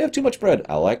 They have too much bread.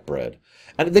 I like bread.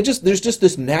 And there's just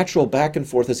this natural back and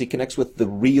forth as he connects with the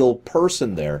real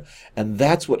person there, and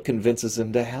that's what convinces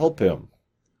him to help him.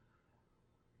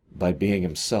 By being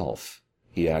himself,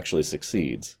 he actually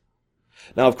succeeds.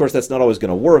 Now, of course, that's not always going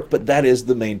to work, but that is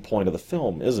the main point of the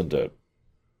film, isn't it?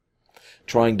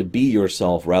 Trying to be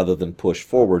yourself rather than push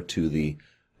forward to the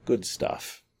good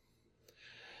stuff.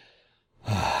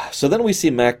 So then we see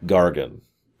Mac Gargan.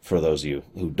 For those of you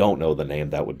who don't know the name,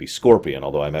 that would be Scorpion,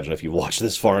 although I imagine if you watch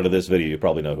this far into this video, you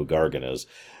probably know who Gargan is.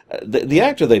 The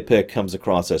actor they pick comes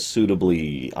across as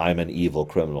suitably, I'm an evil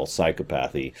criminal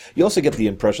psychopathy. You also get the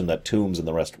impression that Toombs and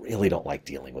the rest really don't like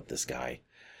dealing with this guy.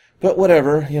 But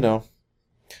whatever,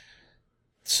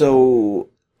 So,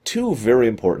 two very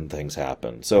important things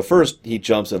happen. So first, he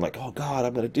jumps in like, oh God,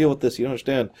 I'm going to deal with this, you don't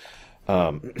understand.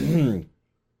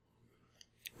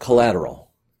 Collateral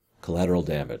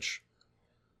damage.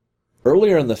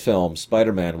 Earlier in the film,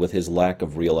 Spider-Man, with his lack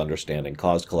of real understanding,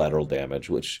 caused collateral damage,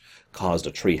 which caused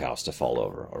a treehouse to fall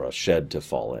over, or a shed to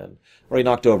fall in, or he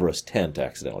knocked over his tent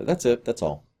accidentally. That's it. That's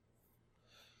all.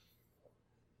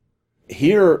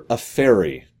 Here, a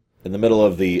ferry in the middle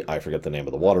of I forget the name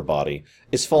of the water body,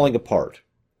 is falling apart.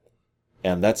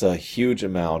 And that's a huge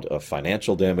amount of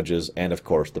financial damages and, of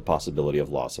course, the possibility of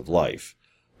loss of life.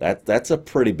 That's a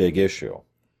pretty big issue.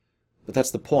 But that's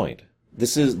the point.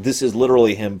 This is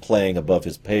literally him playing above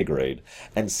his pay grade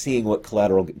and seeing what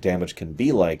collateral damage can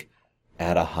be like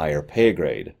at a higher pay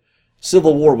grade.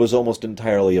 Civil War was almost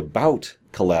entirely about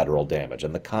collateral damage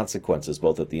and the consequences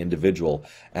both at the individual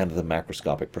and the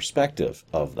macroscopic perspective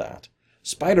of that.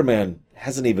 Spider-Man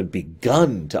hasn't even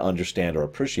begun to understand or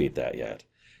appreciate that yet.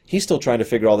 He's still trying to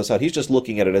figure all this out. He's just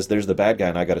looking at it as there's the bad guy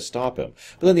and I got to stop him.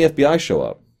 But then the FBI show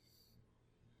up.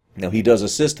 Now, he does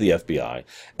assist the FBI,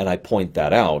 and I point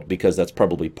that out because that's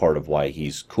probably part of why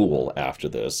he's cool after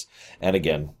this. And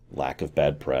again, lack of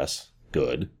bad press.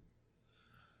 Good.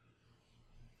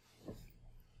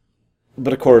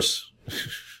 But of course,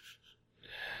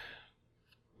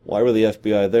 why were the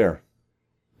FBI there?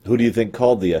 Who do you think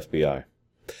called the FBI?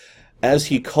 As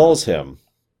he calls him,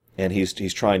 and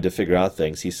he's trying to figure out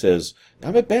things, he says,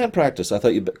 I'm at band practice. I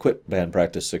thought you quit band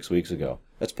practice 6 weeks ago.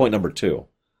 That's point number 2.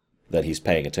 That he's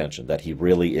paying attention, that he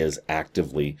really is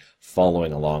actively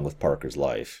following along with Parker's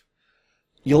life.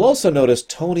 You'll also notice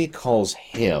Tony calls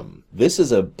him. This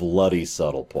is a bloody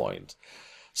subtle point.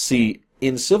 See,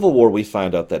 in Civil War we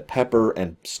find out that Pepper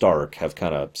and Stark have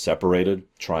kind of separated,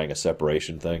 trying a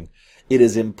separation thing. it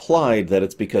is implied that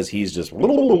it's because he's just...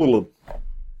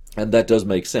 And that does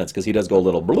make sense, because he does go a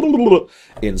little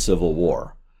in Civil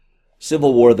War.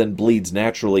 Civil War then bleeds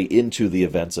naturally into the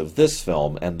events of this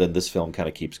film, and then this film kind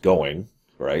of keeps going,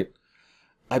 right?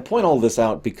 I point all this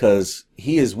out because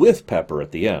he is with Pepper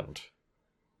at the end.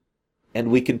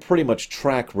 And we can pretty much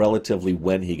track relatively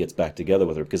when he gets back together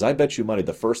with her, because I bet you money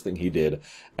the first thing he did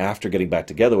after getting back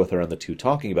together with her and the two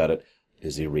talking about it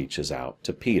is he reaches out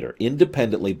to Peter,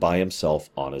 independently by himself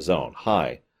on his own.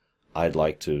 Hi, I'd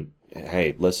like to,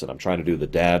 hey, listen, I'm trying to do the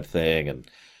dad thing, and,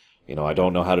 you know, I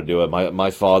don't know how to do it. My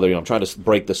father, you know, I'm trying to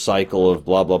break the cycle of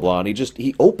blah, blah, blah, and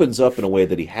he opens up in a way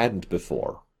that he hadn't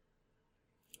before.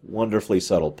 Wonderfully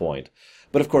subtle point.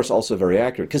 But, of course, also very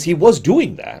accurate, because he was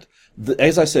doing that.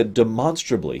 As I said,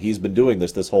 demonstrably, he's been doing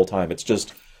this whole time. It's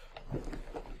just,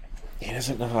 he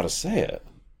doesn't know how to say it.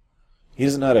 He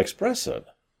doesn't know how to express it.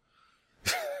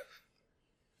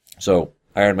 So,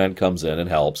 Iron Man comes in and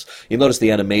helps. You notice the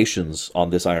animations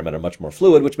on this Iron Man are much more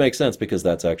fluid, which makes sense, because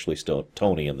that's actually still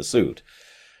Tony in the suit.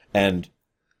 And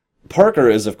Parker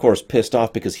is, of course, pissed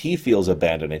off because he feels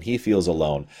abandoned and he feels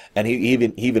alone, and he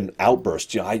even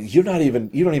outbursts, you don't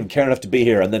even care enough to be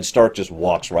here, and then Stark just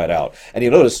walks right out. And you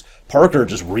notice Parker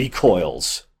just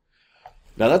recoils.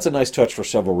 Now that's a nice touch for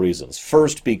several reasons.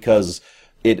 First, because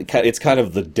it's kind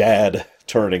of the dad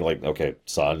turning, like, okay,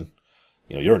 son,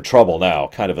 you know, you're in trouble now,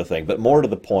 kind of a thing. But more to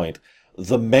the point,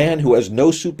 the man who has no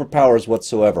superpowers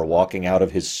whatsoever walking out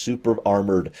of his super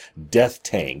armored death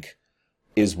tank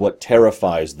is what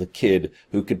terrifies the kid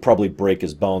who could probably break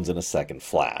his bones in a second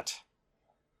flat.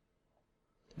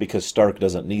 Because Stark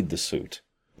doesn't need the suit.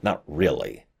 Not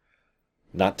really.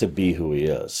 Not to be who he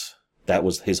is. That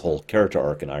was his whole character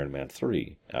arc in Iron Man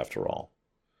 3, after all.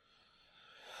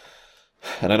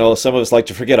 And I know some of us like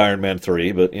to forget Iron Man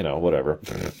 3, but, you know, whatever.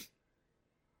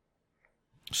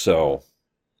 So,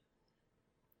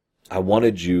 I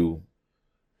wanted you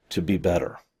to be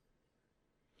better.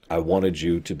 I wanted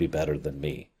you to be better than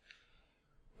me.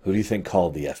 Who do you think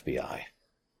called the FBI?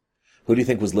 Who do you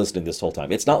think was listening this whole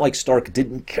time? It's not like Stark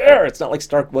didn't care. It's not like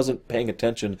Stark wasn't paying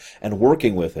attention and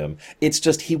working with him. It's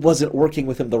just he wasn't working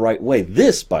with him the right way.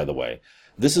 This, by the way,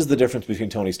 this is the difference between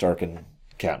Tony Stark and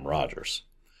Captain Rogers.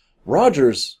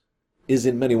 Rogers is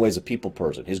in many ways a people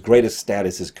person. His greatest stat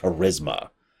is his charisma.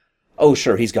 Oh,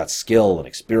 sure, he's got skill and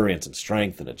experience and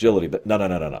strength and agility, but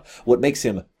no. What makes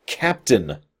him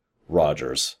Captain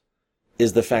Rogers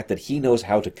is the fact that he knows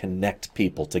how to connect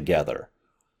people together.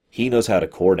 He knows how to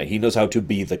coordinate. He knows how to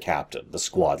be the captain, the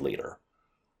squad leader.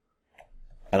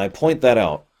 And I point that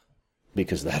out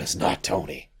because that is not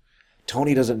Tony.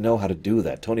 Tony doesn't know how to do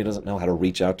that. Tony doesn't know how to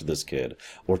reach out to this kid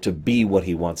or to be what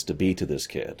he wants to be to this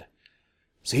kid.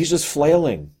 So he's just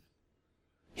flailing.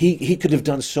 He could have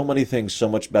done so many things so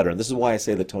much better. And this is why I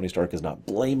say that Tony Stark is not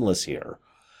blameless here.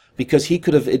 Because he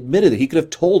could have admitted it. He could have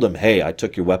told him, hey, I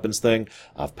took your weapons thing.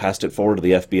 I've passed it forward to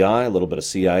the FBI. A little bit of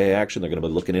CIA action. They're going to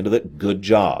be looking into it. Good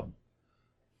job.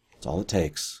 That's all it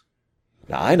takes.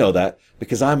 Now, I know that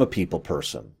because I'm a people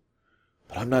person.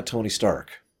 But I'm not Tony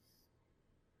Stark.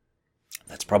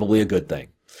 That's probably a good thing.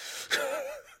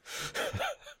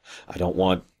 I don't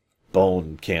want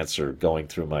bone cancer going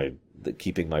through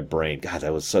keeping my brain. God,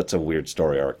 that was such a weird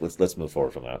story arc. Let's move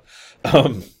forward from that.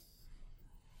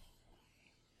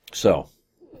 So,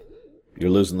 you're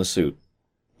losing the suit.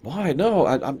 Why? No,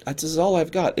 this is all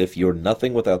I've got. If you're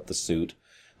nothing without the suit,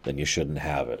 then you shouldn't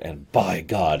have it. And by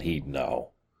God, he'd know.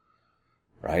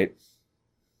 Right?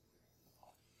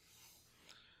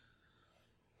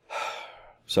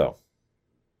 So,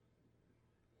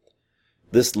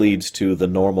 this leads to the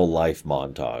normal life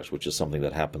montage, which is something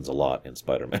that happens a lot in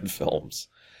Spider-Man films.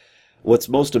 What's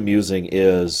most amusing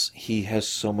is he has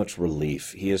so much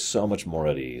relief. He is so much more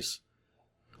at ease.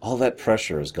 All that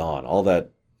pressure is gone. All that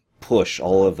push,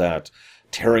 all of that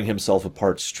tearing himself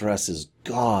apart stress is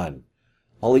gone.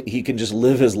 He can just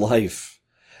live his life.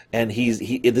 And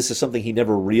this is something he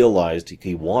never realized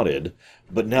he wanted,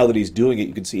 but now that he's doing it,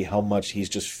 you can see how much he's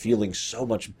just feeling so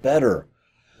much better.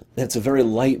 And it's a very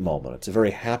light moment. It's a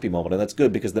very happy moment, and that's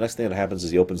good because the next thing that happens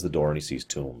is he opens the door and he sees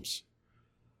tombs.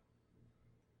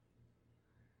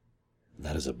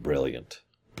 That is a brilliant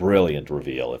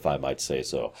reveal, if I might say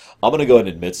so. I'm going to go ahead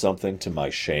and admit something to my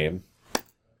shame.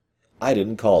 I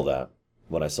didn't call that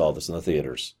when I saw this in the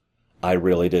theaters. I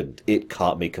really didn't. It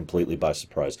caught me completely by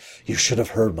surprise. You should have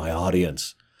heard my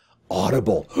audience.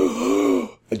 Audible.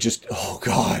 Just, oh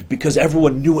God, because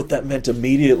everyone knew what that meant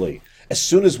immediately. As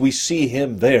soon as we see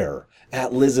him there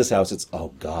at Liz's house, it's,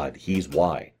 oh God, he's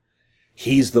why.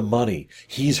 He's the money.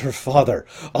 He's her father.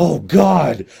 Oh,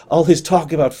 God. All his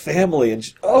talk about family and...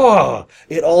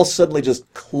 it all suddenly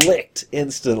just clicked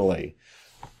instantly.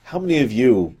 How many of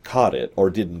you caught it or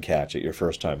didn't catch it your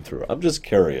first time through? I'm just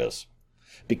curious.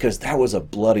 Because that was a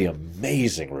bloody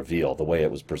amazing reveal, the way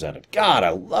it was presented. God,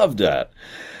 I loved that.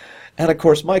 And of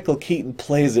course, Michael Keaton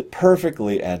plays it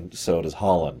perfectly, and so does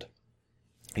Holland.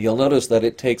 You'll notice that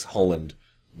it takes Holland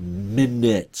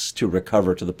minutes to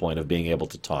recover to the point of being able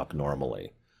to talk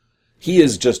normally. He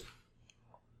is just...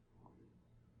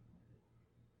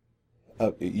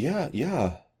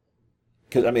 yeah.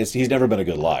 Because, I mean, he's never been a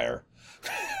good liar.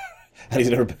 And he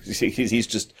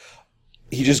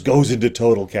just goes into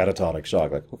total catatonic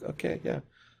shock. Like, okay, yeah.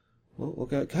 Well,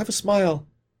 okay, have a smile.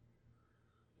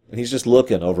 And he's just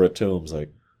looking over at Toombs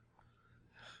like...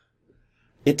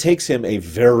 It takes him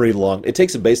it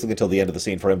takes him basically until the end of the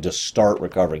scene for him to start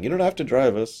recovering. You don't have to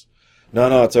drive us.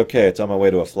 No, it's okay. It's on my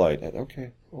way to a flight.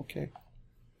 Okay.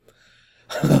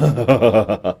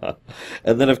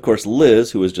 And then, of course,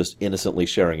 Liz, who is just innocently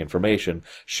sharing information,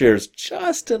 shares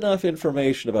just enough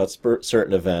information about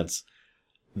certain events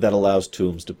that allows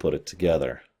Toombs to put it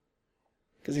together.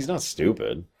 Because he's not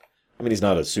stupid. I mean, he's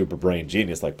not a super brain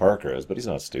genius like Parker is, but he's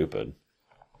not stupid.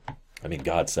 I mean,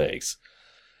 God's sakes.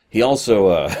 He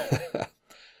also,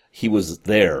 he was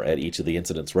there at each of the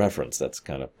incidents referenced. That's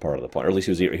kind of part of the point. Or at least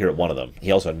he was here at one of them. He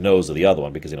also knows of the other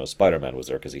one because he knows Spiderman was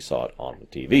there because he saw it on the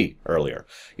TV earlier.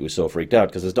 He was so freaked out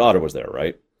because his daughter was there,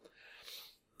 right?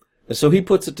 And so he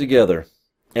puts it together.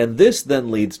 And this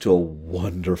then leads to a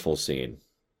wonderful scene.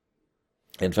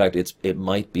 In fact, it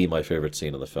might be my favorite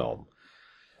scene in the film.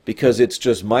 Because it's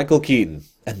just Michael Keaton,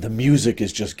 and the music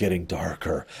is just getting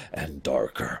darker and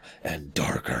darker and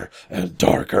darker and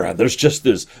darker, and there's just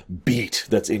this beat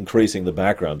that's increasing the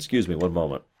background. Excuse me, one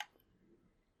moment.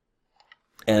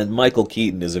 And Michael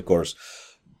Keaton is, of course,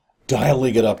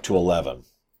 dialing it up to 11.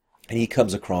 And he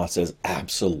comes across as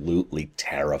absolutely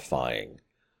terrifying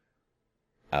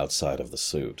outside of the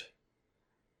suit.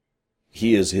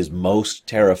 He is his most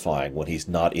terrifying when he's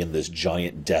not in this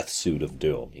giant death suit of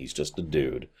doom. He's just a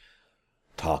dude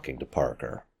talking to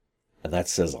Parker. And that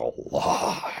says a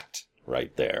lot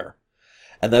right there.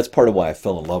 And that's part of why I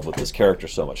fell in love with this character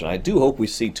so much. And I do hope we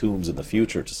see Toombs in the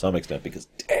future to some extent, because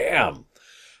damn!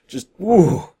 Just,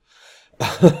 woo!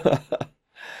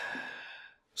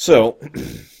 So,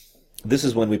 this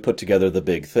is when we put together the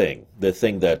big thing. The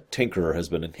thing that Tinkerer has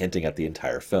been hinting at the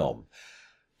entire film.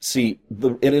 See,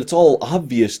 and it's all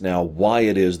obvious now why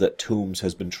it is that Toombs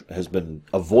has been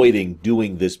avoiding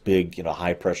doing this big,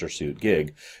 high pressure suit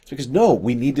gig. It's because no,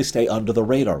 we need to stay under the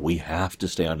radar. We have to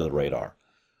stay under the radar.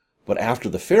 But after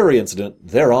the ferry incident,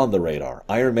 they're on the radar.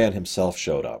 Iron Man himself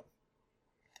showed up.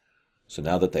 So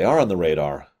now that they are on the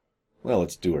radar, well,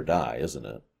 it's do or die, isn't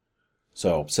it?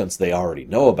 So since they already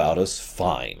know about us,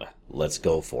 fine, let's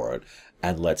go for it,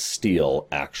 and let's steal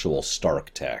actual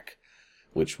Stark tech,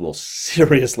 which will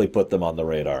seriously put them on the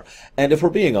radar. And if we're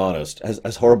being honest,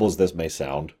 as horrible as this may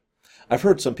sound, I've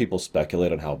heard some people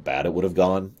speculate on how bad it would have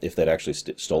gone if they'd actually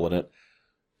stolen it.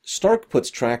 Stark puts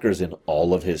trackers in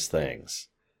all of his things.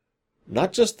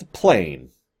 Not just the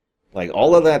plane. Like,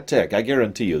 all of that tech, I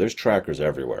guarantee you, there's trackers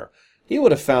everywhere. He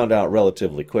would have found out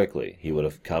relatively quickly. He would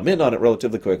have come in on it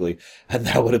relatively quickly, and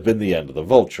that would have been the end of the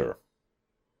Vulture.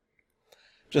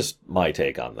 Just my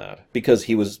take on that. Because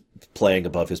he was playing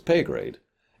above his pay grade.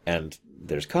 And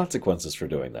there's consequences for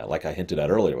doing that, like I hinted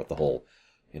at earlier with the whole,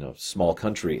 small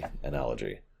country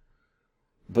analogy.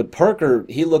 But Parker,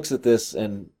 he looks at this,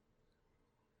 and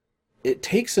it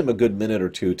takes him a good minute or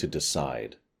two to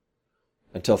decide.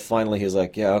 Until finally he's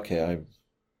like, yeah, okay,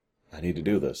 I need to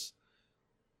do this.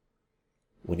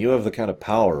 When you have the kind of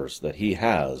powers that he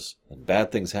has, and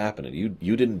bad things happen, and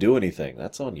you didn't do anything,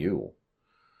 that's on you.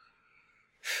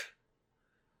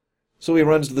 So he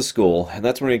runs to the school, and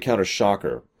that's when he encounters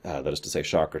Shocker. That is to say,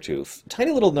 Shocker 2.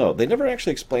 Tiny little note, they never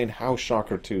actually explain how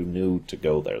Shocker 2 knew to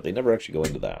go there. They never actually go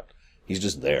into that. He's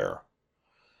just there.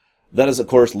 That, of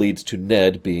course, leads to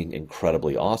Ned being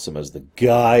incredibly awesome as the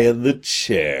guy in the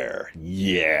chair.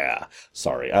 Yeah.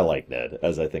 Sorry, I like Ned,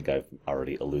 as I think I've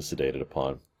already elucidated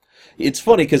upon. It's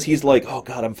funny, because he's like, oh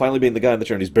god, I'm finally being the guy in the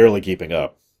chair, and he's barely keeping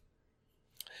up.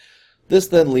 This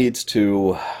then leads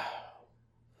to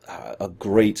a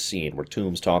great scene where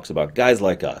Toombs talks about guys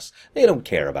like us. They don't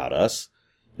care about us.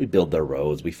 We build their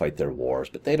roads, we fight their wars,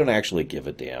 but they don't actually give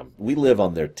a damn. We live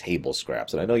on their table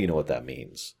scraps, and I know you know what that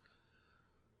means.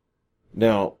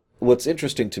 Now, what's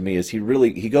interesting to me is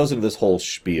he goes into this whole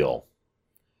spiel,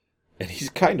 and he's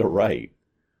kind of right.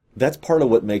 That's part of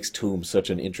what makes Toombs such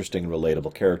an interesting,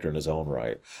 relatable character in his own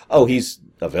right. Oh, he's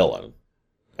a villain.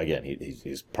 Again,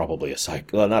 he's probably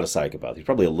not a psychopath. He's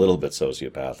probably a little bit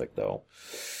sociopathic, though.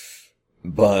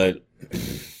 But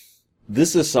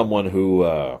this is someone who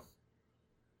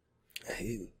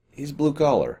He's blue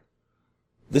collar.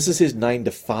 This is his 9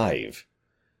 to 5.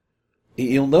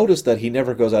 You'll notice that he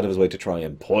never goes out of his way to try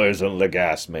and poison the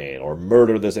gas main or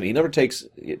murder this, and he never takes...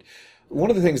 One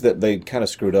of the things that they kind of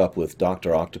screwed up with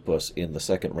Dr. Octopus in the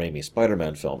second Raimi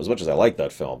Spider-Man film, as much as I like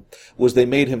that film, was they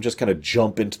made him just kind of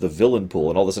jump into the villain pool,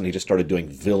 and all of a sudden he just started doing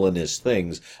villainous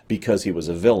things because he was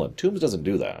a villain. Toomes doesn't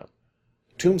do that.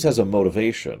 Toomes has a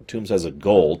motivation. Toomes has a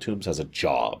goal. Toomes has a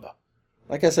job.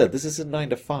 Like I said, this is a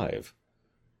 9 to 5.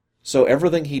 So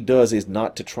everything he does is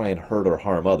not to try and hurt or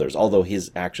harm others, although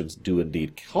his actions do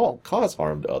indeed cause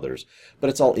harm to others, but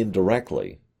it's all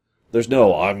indirectly. There's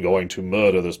no, I'm going to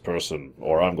murder this person,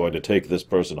 or I'm going to take this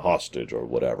person hostage, or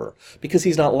whatever, because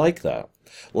he's not like that.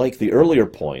 Like the earlier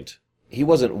point, he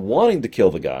wasn't wanting to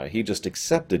kill the guy, he just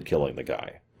accepted killing the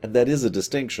guy, and that is a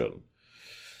distinction.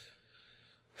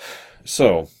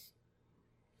 So,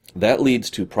 that leads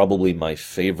to probably my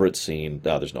favorite scene.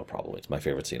 No, there's no probably. It's my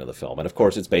favorite scene of the film. And of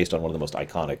course, it's based on one of the most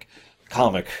iconic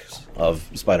comics of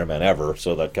Spider-Man ever,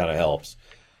 so that kind of helps.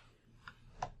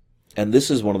 And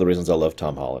this is one of the reasons I love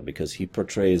Tom Holland, because he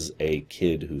portrays a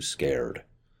kid who's scared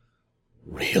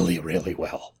really, really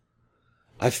well.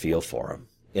 I feel for him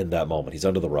in that moment. He's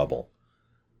under the rubble.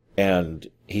 And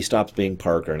he stops being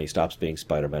Parker and he stops being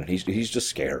Spider-Man. He's just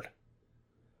scared.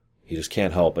 He just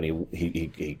can't help, and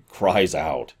he cries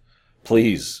out,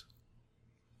 "Please,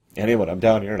 anyone, I'm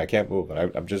down here and I can't move,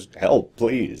 and I'm just, help,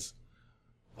 please."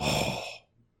 Oh,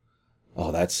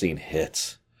 that scene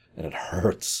hits, and it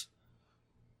hurts.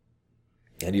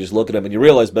 And you just look at him and you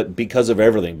realize, but because of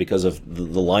everything, because of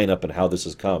the lineup and how this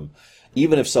has come,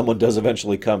 even if someone does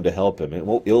eventually come to help him,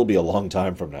 it'll be a long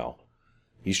time from now.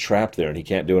 He's trapped there and he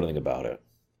can't do anything about it.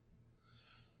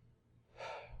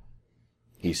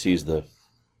 He sees the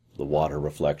water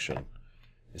reflection.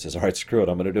 He says, all right, screw it,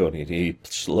 I'm going to do it. And he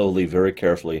slowly, very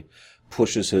carefully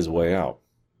pushes his way out.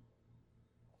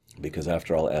 Because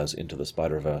after all, as Into the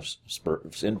Spider-Verse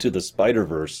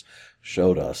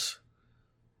showed us,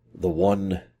 the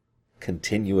one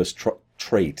continuous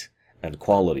trait and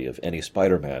quality of any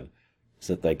Spider-Man is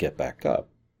that they get back up.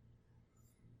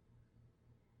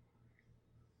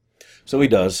 So he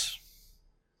does.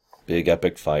 Big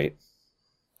epic fight.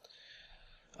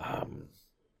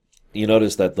 You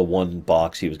notice that the one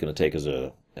box he was going to take as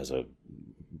a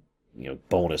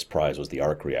bonus prize was the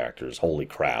arc reactors. Holy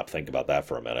crap! Think about that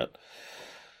for a minute.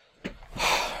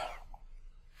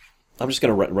 I'm just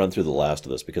going to run through the last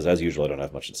of this because, as usual, I don't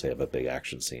have much to say about big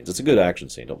action scenes. It's a good action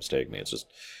scene. Don't mistake me. It's just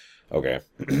okay.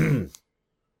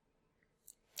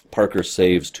 Parker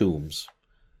saves Toomes,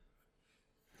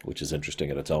 which is interesting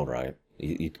in its own right.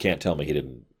 You can't tell me he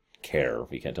didn't care.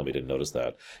 You can't tell me he didn't notice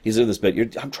that. He's in this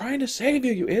bit, I'm trying to save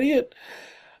you, you idiot!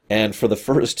 And for the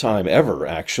first time ever,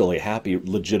 actually, Happy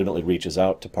legitimately reaches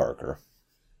out to Parker.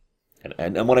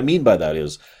 And what I mean by that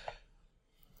is,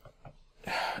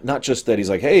 not just that he's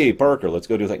like, hey, Parker, let's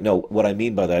go do thing. No, what I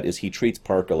mean by that is he treats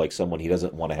Parker like someone he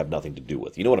doesn't want to have nothing to do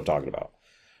with. You know what I'm talking about?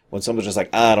 When someone's just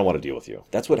like, I don't want to deal with you.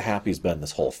 That's what Happy's been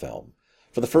this whole film.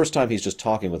 For the first time, he's just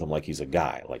talking with him like he's a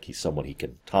guy, like he's someone he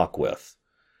can talk with.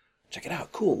 Check it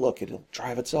out. Cool. Look, it'll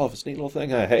drive itself. It's a neat little thing.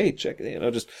 Hey, check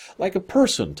it. Just like a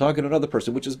person talking to another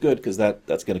person, which is good because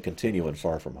that's going to continue in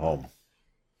Far From Home.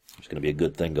 There's going to be a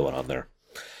good thing going on there.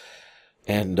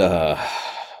 And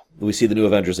we see the new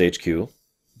Avengers HQ.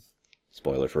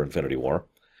 Spoiler for Infinity War.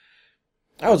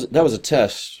 That was a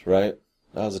test, right?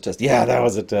 That was a test. Yeah, that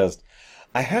was a test.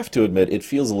 I have to admit, it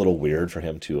feels a little weird for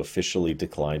him to officially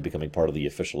decline becoming part of the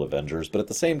official Avengers, but at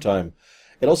the same time,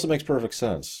 it also makes perfect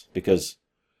sense because,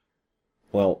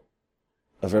 well,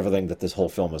 of everything that this whole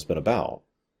film has been about.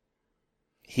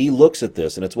 He looks at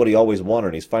this, and it's what he always wanted,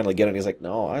 and he's finally getting it, and he's like,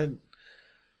 no, I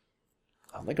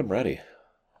think I'm ready.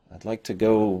 I'd like to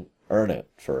go earn it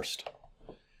first.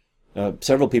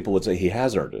 Several people would say he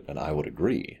has earned it, and I would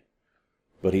agree.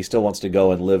 But he still wants to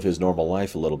go and live his normal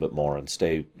life a little bit more and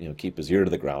stay, keep his ear to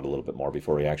the ground a little bit more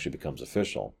before he actually becomes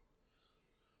official.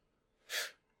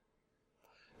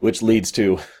 Which leads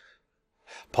to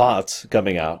Potts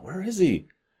coming out. Where is he?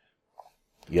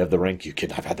 You have the ring. You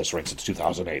kid, I've had this ring since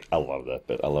 2008. I love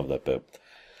that bit.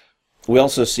 We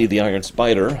also see the Iron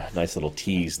Spider. Nice little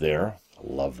tease there. I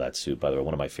love that suit, by the way.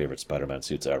 One of my favorite Spider-Man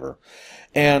suits ever.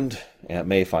 And Aunt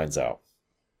May finds out,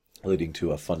 leading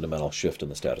to a fundamental shift in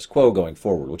the status quo going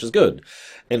forward, which is good.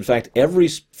 In fact, every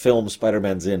film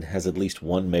Spider-Man's in has at least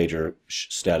one major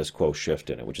status quo shift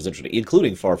in it, which is interesting,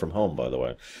 including Far From Home, by the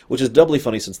way, which is doubly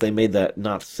funny since they made that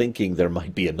not thinking there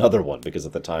might be another one, because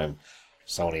at the time,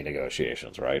 Sony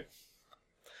negotiations, right?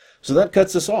 So that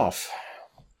cuts us off.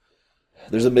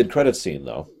 There's a mid-credits scene,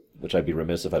 though, which I'd be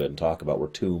remiss if I didn't talk about, where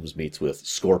Toomes meets with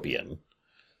Scorpion. I'm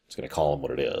just going to call him what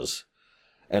it is.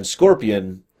 And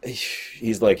Scorpion,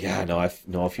 he's like, yeah, no, I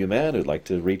know a few men who'd like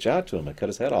to reach out to him and cut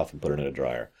his head off and put it in a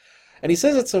dryer. And he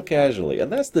says it so casually,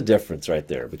 and that's the difference right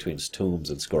there between Toomes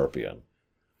and Scorpion.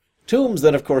 Toomes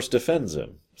then, of course, defends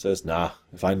him. Says, nah,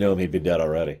 if I knew him, he'd be dead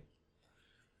already.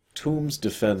 Toomes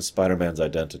defends Spider-Man's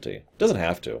identity. Doesn't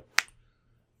have to.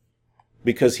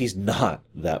 Because he's not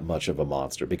that much of a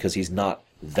monster. Because he's not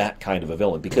that kind of a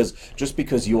villain. Because just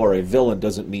because you are a villain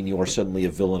doesn't mean you are suddenly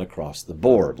a villain across the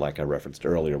board, like I referenced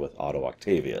earlier with Otto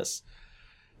Octavius.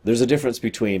 There's a difference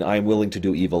between I'm willing to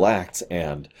do evil acts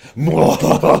and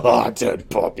dead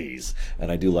puppies.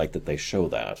 And I do like that they show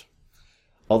that.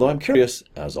 Although I'm curious,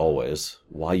 as always,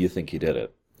 why you think he did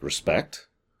it. Respect?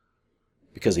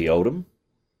 Because he owed him?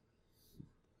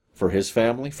 For his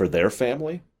family? For their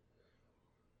family?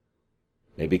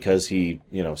 Maybe because he,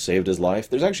 saved his life?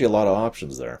 There's actually a lot of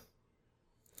options there.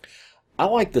 I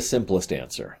like the simplest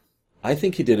answer. I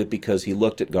think he did it because he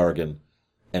looked at Gargan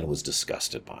and was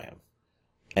disgusted by him.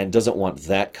 And doesn't want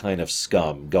that kind of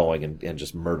scum going and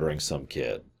just murdering some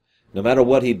kid. No matter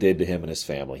what he did to him and his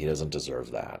family, he doesn't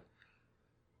deserve that.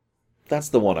 That's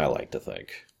the one I like to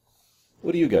think.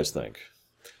 What do you guys think?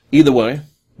 Either way,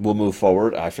 we'll move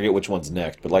forward. I forget which one's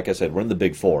next, but like I said, we're in the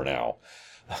big four now.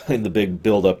 In the big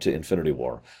build-up to Infinity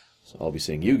War. So I'll be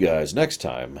seeing you guys next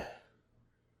time.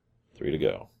 3 to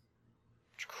go.